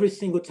 Every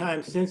single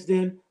time since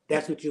then,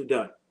 that's what you've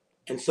done.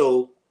 And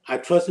so I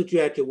trusted you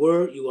at your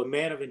word. You were a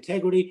man of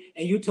integrity.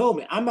 And you told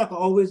me, I'm not going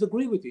to always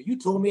agree with you. You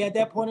told me at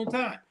that point in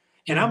time.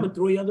 And I'm going to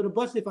throw you under the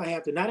bus if I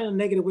have to, not in a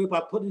negative way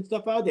by putting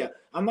stuff out there.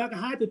 I'm not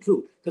going to hide the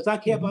truth because I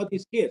care about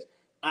these kids.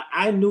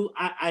 I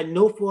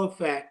know for a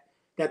fact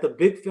that the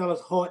big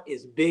fella's heart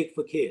is big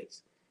for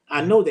kids.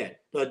 I know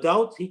that. The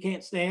adults, he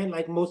can't stand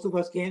like most of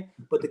us can,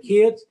 but the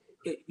kids,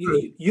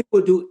 you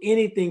will do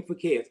anything for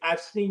kids.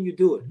 I've seen you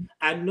do it.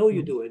 I know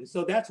you do it. And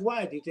so that's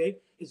why, DJ,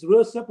 it's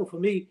real simple for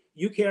me.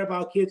 You care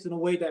about kids in a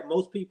way that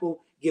most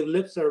people give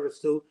lip service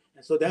to.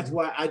 And so that's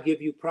why I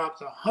give you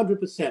props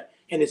 100%.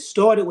 And it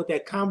started with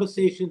that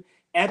conversation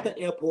at the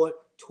airport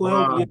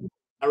 12 years ago.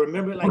 I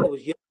remember it like it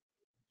was yesterday.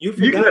 You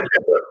forgot it.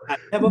 I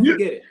never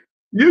forget it.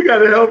 You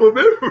got a hell of a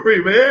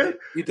memory, man.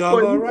 You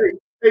doggone right.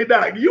 Hey,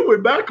 Doc, you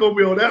went back on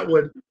me on that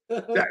one.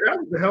 That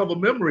was a hell of a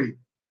memory.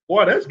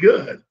 Boy, that's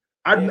good.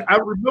 I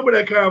remember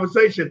that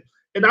conversation.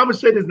 And I'm going to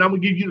say this, and I'm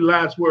going to give you the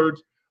last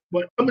words.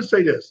 But I'm going to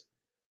say this.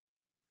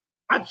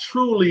 I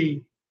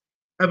truly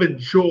have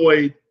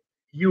enjoyed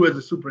you as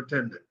a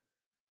superintendent.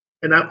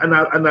 And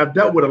I've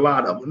dealt with a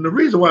lot of them. And the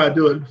reason why I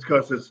do it is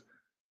because it's,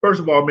 first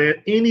of all, man,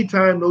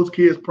 anytime those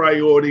kids'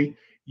 priority,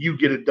 you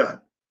get it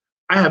done.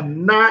 I have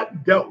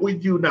not dealt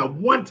with you not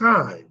one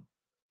time.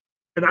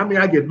 And I mean,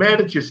 I get mad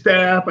at your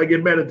staff. I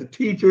get mad at the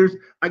teachers.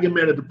 I get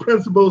mad at the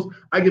principals.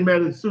 I get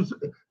mad at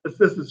the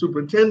assistant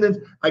superintendents.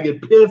 I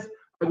get pissed.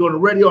 I go on the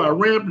radio, I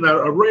rant and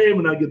I rave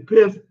and I get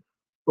pissed.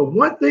 But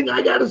one thing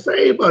I got to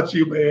say about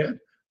you, man,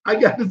 I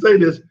got to say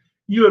this.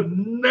 You have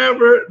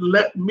never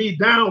let me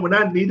down when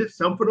I needed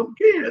some for them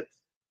kids.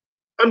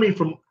 I mean,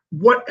 from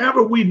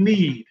whatever we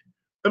need.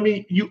 I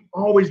mean, you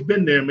always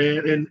been there,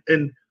 man.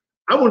 And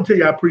I want to tell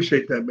you, I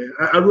appreciate that, man.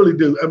 I really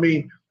do. I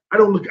mean, I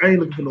ain't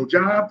looking for no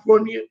job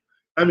from you.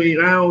 I mean,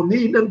 I don't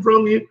need nothing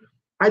from you.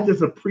 I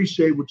just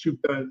appreciate what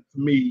you've done for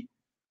me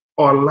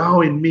are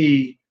allowing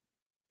me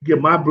to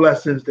get my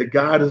blessings that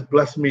God has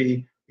blessed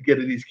me to get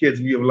to these kids,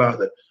 and you've allowed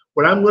that.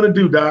 What I'm going to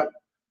do, Doc,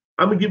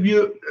 I'm going to give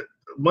you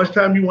as much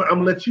time you want.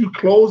 I'm going to let you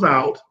close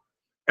out,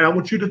 and I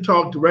want you to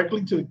talk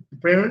directly to the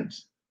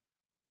parents,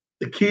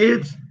 the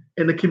kids,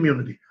 and the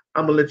community.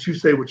 I'm going to let you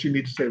say what you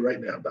need to say right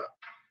now, Doc.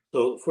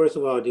 So first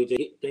of all,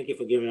 DJ, thank you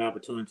for giving me an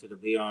opportunity to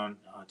be on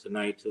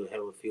tonight to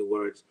have a few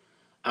words.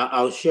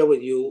 I'll share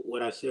with you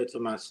what I said to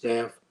my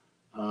staff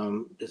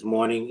this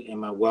morning and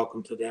my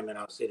welcome to them, and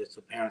I'll say this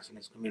to parents in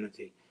this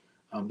community.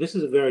 This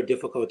is a very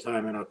difficult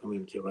time in our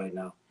community right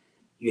now.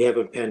 You have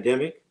a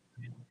pandemic.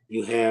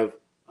 You have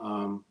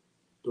the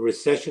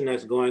recession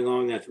that's going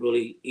on that's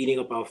really eating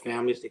up our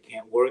families that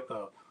can't work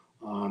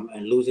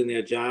and losing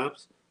their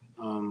jobs.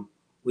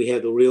 We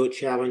have the real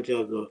challenge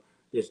of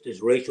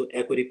this racial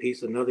equity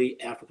piece. Another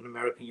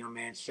African-American young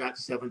man shot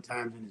 7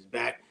 times in his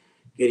back,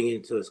 getting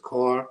into his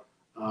car.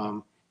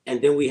 And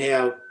then we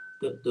have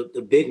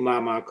the big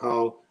mama I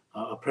call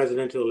a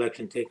presidential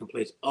election taking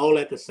place all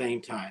at the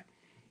same time.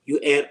 You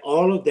add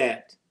all of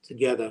that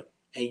together,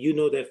 and you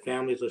know that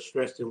families are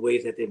stressed in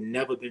ways that they've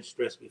never been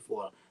stressed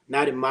before.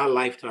 Not in my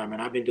lifetime,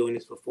 and I've been doing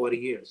this for 40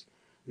 years.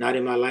 Not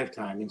in my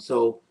lifetime. And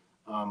so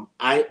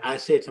I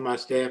said to my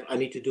staff, I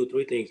need to do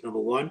 3 things. Number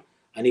 1,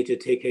 I need to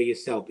take care of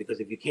yourself, because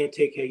if you can't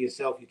take care of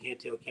yourself, you can't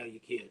take care of your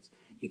kids.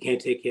 You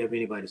can't take care of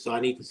anybody. So I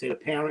need to say to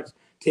parents,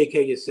 take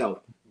care of yourself.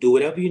 Do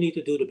whatever you need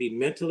to do to be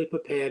mentally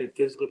prepared and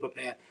physically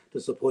prepared to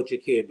support your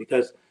kid.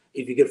 Because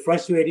if you get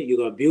frustrated, you're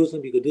going to abuse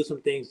them. You can do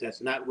some things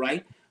that's not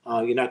right.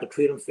 You're not going to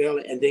treat them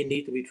fairly, and they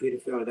need to be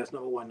treated fairly. That's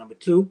number 1. Number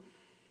 2,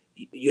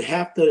 you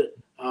have to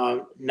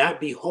not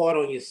be hard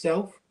on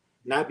yourself,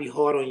 not be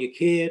hard on your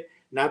kid,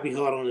 not be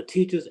hard on the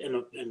teachers and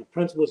the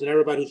principals and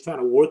everybody who's trying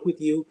to work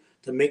with you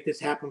to make this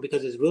happen,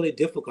 because it's really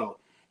difficult.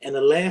 And the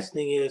last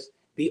thing is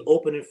be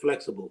open and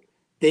flexible.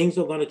 Things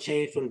are going to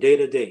change from day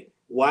to day.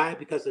 Why?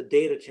 Because the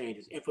data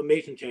changes,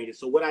 information changes.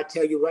 So what I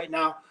tell you right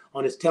now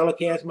on this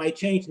telecast might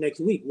change next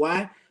week.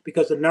 Why?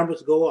 Because the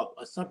numbers go up,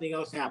 or something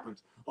else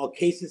happens, or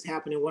cases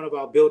happen in one of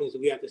our buildings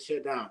that we have to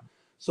shut down.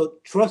 So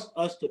trust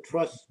us to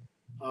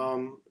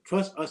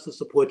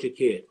support your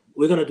kid.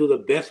 We're going to do the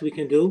best we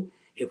can do.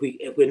 If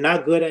we're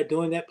not good at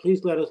doing that,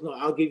 please let us know.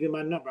 I'll give you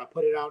my number. I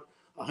put it out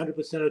 100%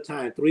 of the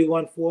time,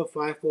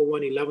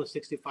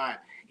 314-541-1165.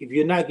 If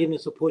you're not getting the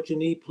support you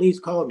need, please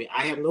call me.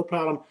 I have no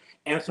problem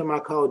answering my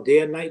call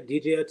day or night.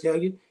 DJ will tell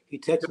you. He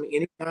texts me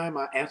anytime.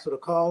 I answer the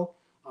call,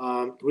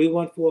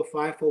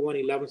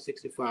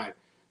 314-541-1165.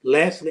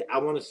 Lastly, I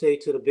want to say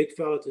to the big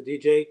fella, to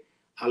DJ,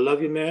 I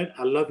love you, man.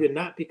 I love you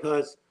not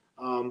because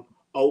or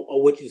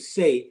what you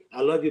say.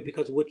 I love you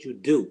because of what you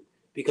do,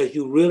 because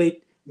you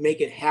really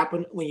make it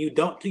happen. When you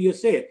don't, to you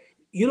say it,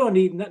 you don't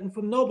need nothing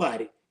from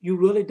nobody. You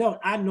really don't.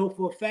 I know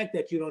for a fact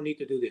that you don't need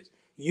to do this.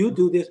 You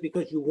do this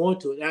because you want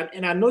to.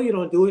 And I know you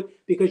don't do it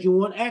because you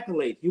want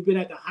accolades. You've been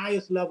at the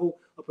highest level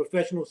of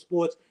professional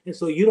sports, and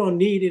so you don't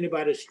need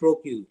anybody to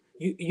stroke you.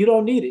 You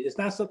don't need it. It's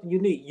not something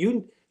you need.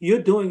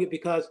 You're doing it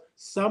because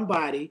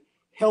somebody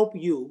helped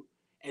you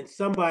and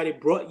somebody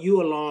brought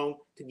you along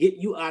to get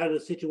you out of the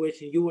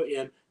situation you were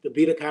in, to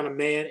be the kind of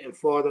man and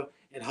father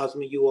and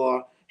husband you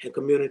are and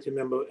community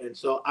member. And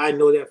so I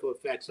know that for a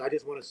fact. So I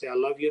just want to say I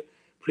love you.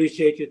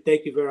 Appreciate you.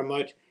 Thank you very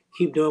much.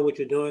 Keep doing what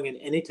you're doing. And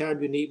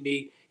anytime you need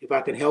me, if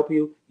I can help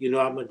you, you know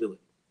I'm going to do it.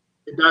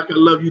 Hey, Doc, I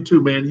love you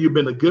too, man. You've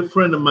been a good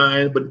friend of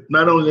mine, but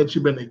not only that,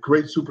 you've been a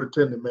great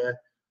superintendent, man.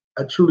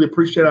 I truly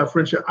appreciate our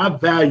friendship. I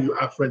value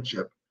our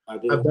friendship. I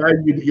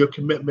value your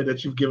commitment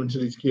that you've given to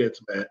these kids,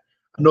 man.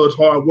 I know it's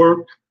hard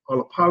work, all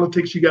the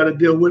politics you got to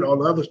deal with, all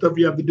the other stuff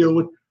you have to deal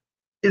with.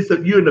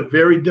 You're in a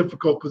very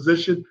difficult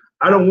position.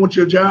 I don't want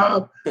your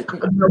job. I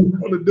don't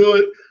want to do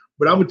it,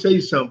 but I'm going to tell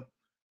you something.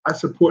 I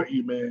support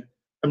you, man.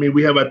 I mean,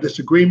 we have our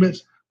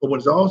disagreements, but when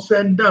it's all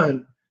said and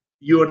done,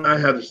 you and I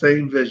have the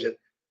same vision.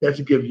 That's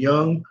to give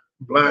young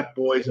Black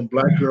boys and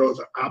Black girls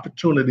an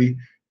opportunity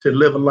to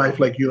live a life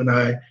like you and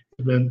I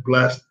have been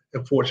blessed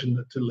and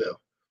fortunate to live.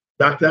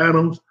 Dr.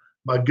 Adams,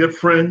 my good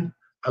friend,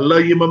 I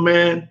love you, my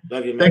man.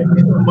 Love you, man. Thank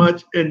you so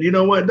much. And you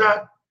know what,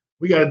 Doc?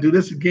 We got to do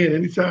this again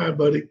anytime,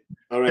 buddy.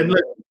 All right. And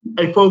look,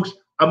 hey, folks,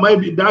 I might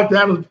be, Dr.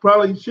 Adams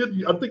probably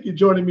should, I think you're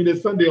joining me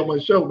this Sunday on my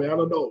show, man. I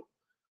don't know,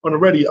 on the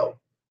radio.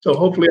 So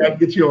hopefully I can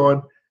get you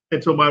on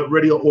and so my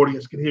radio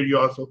audience can hear you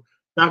also.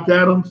 Dr.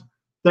 Adams,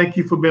 thank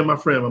you for being my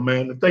friend, my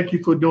man. And thank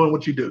you for doing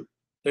what you do.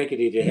 Thank you,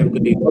 DJ. Have a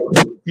good evening.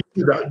 You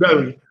too, Doc.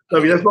 Love you.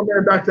 Love you. That's my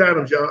man, Dr.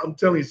 Adams, y'all. I'm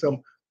telling you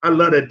something. I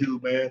love that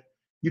dude, man.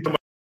 You talking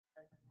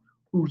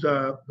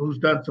about who's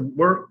done some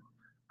work.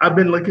 I've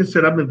been, like I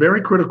said, I've been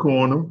very critical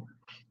on him.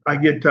 I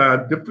get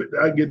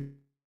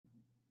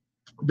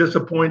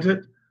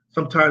disappointed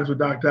sometimes with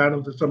Dr.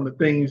 Adams and some of the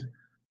things,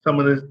 some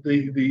of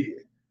the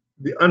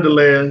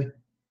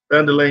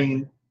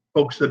underlaying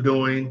folks are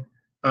doing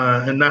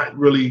and not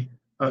really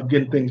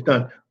getting things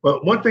done.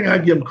 But one thing I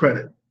give him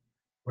credit,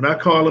 when I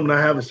call him and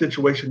I have a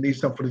situation, need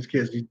something for his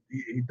kids, he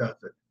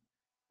does it.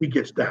 He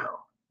gets down,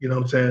 you know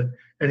what I'm saying?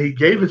 And he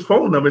gave his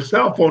phone number, his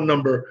cell phone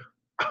number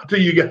to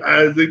you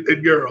guys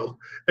and girls,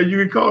 and you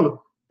can call him.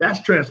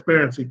 That's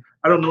transparency.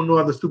 I don't know no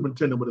other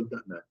superintendent would have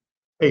done that.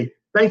 Hey,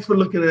 thanks for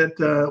looking at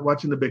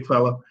watching the big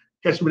fella.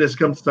 Catch me this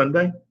come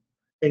Sunday.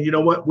 And you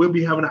know what? We'll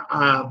be having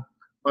a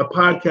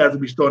podcast will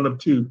be starting up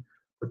too.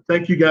 But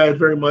thank you guys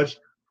very much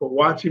for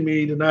watching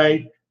me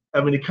tonight.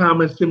 Have any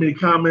comments? Send me any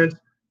comments.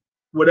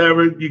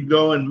 Whatever, you can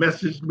go and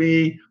message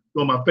me,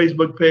 go on my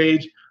Facebook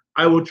page.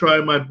 I will try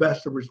my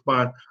best to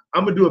respond.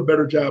 I'm going to do a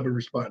better job of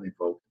responding,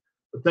 folks.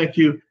 But thank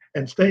you.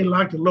 And stay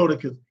locked and loaded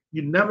because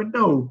you never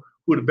know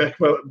who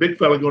the big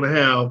fella going to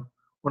have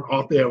on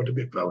Off the Air with the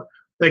big fella.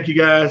 Thank you,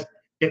 guys.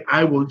 And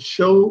I will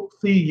see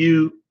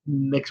you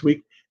next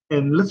week.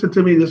 And listen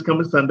to me this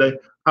coming Sunday,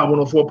 Hot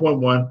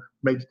 104.1,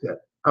 Make 10.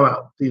 I'm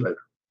out. See you later.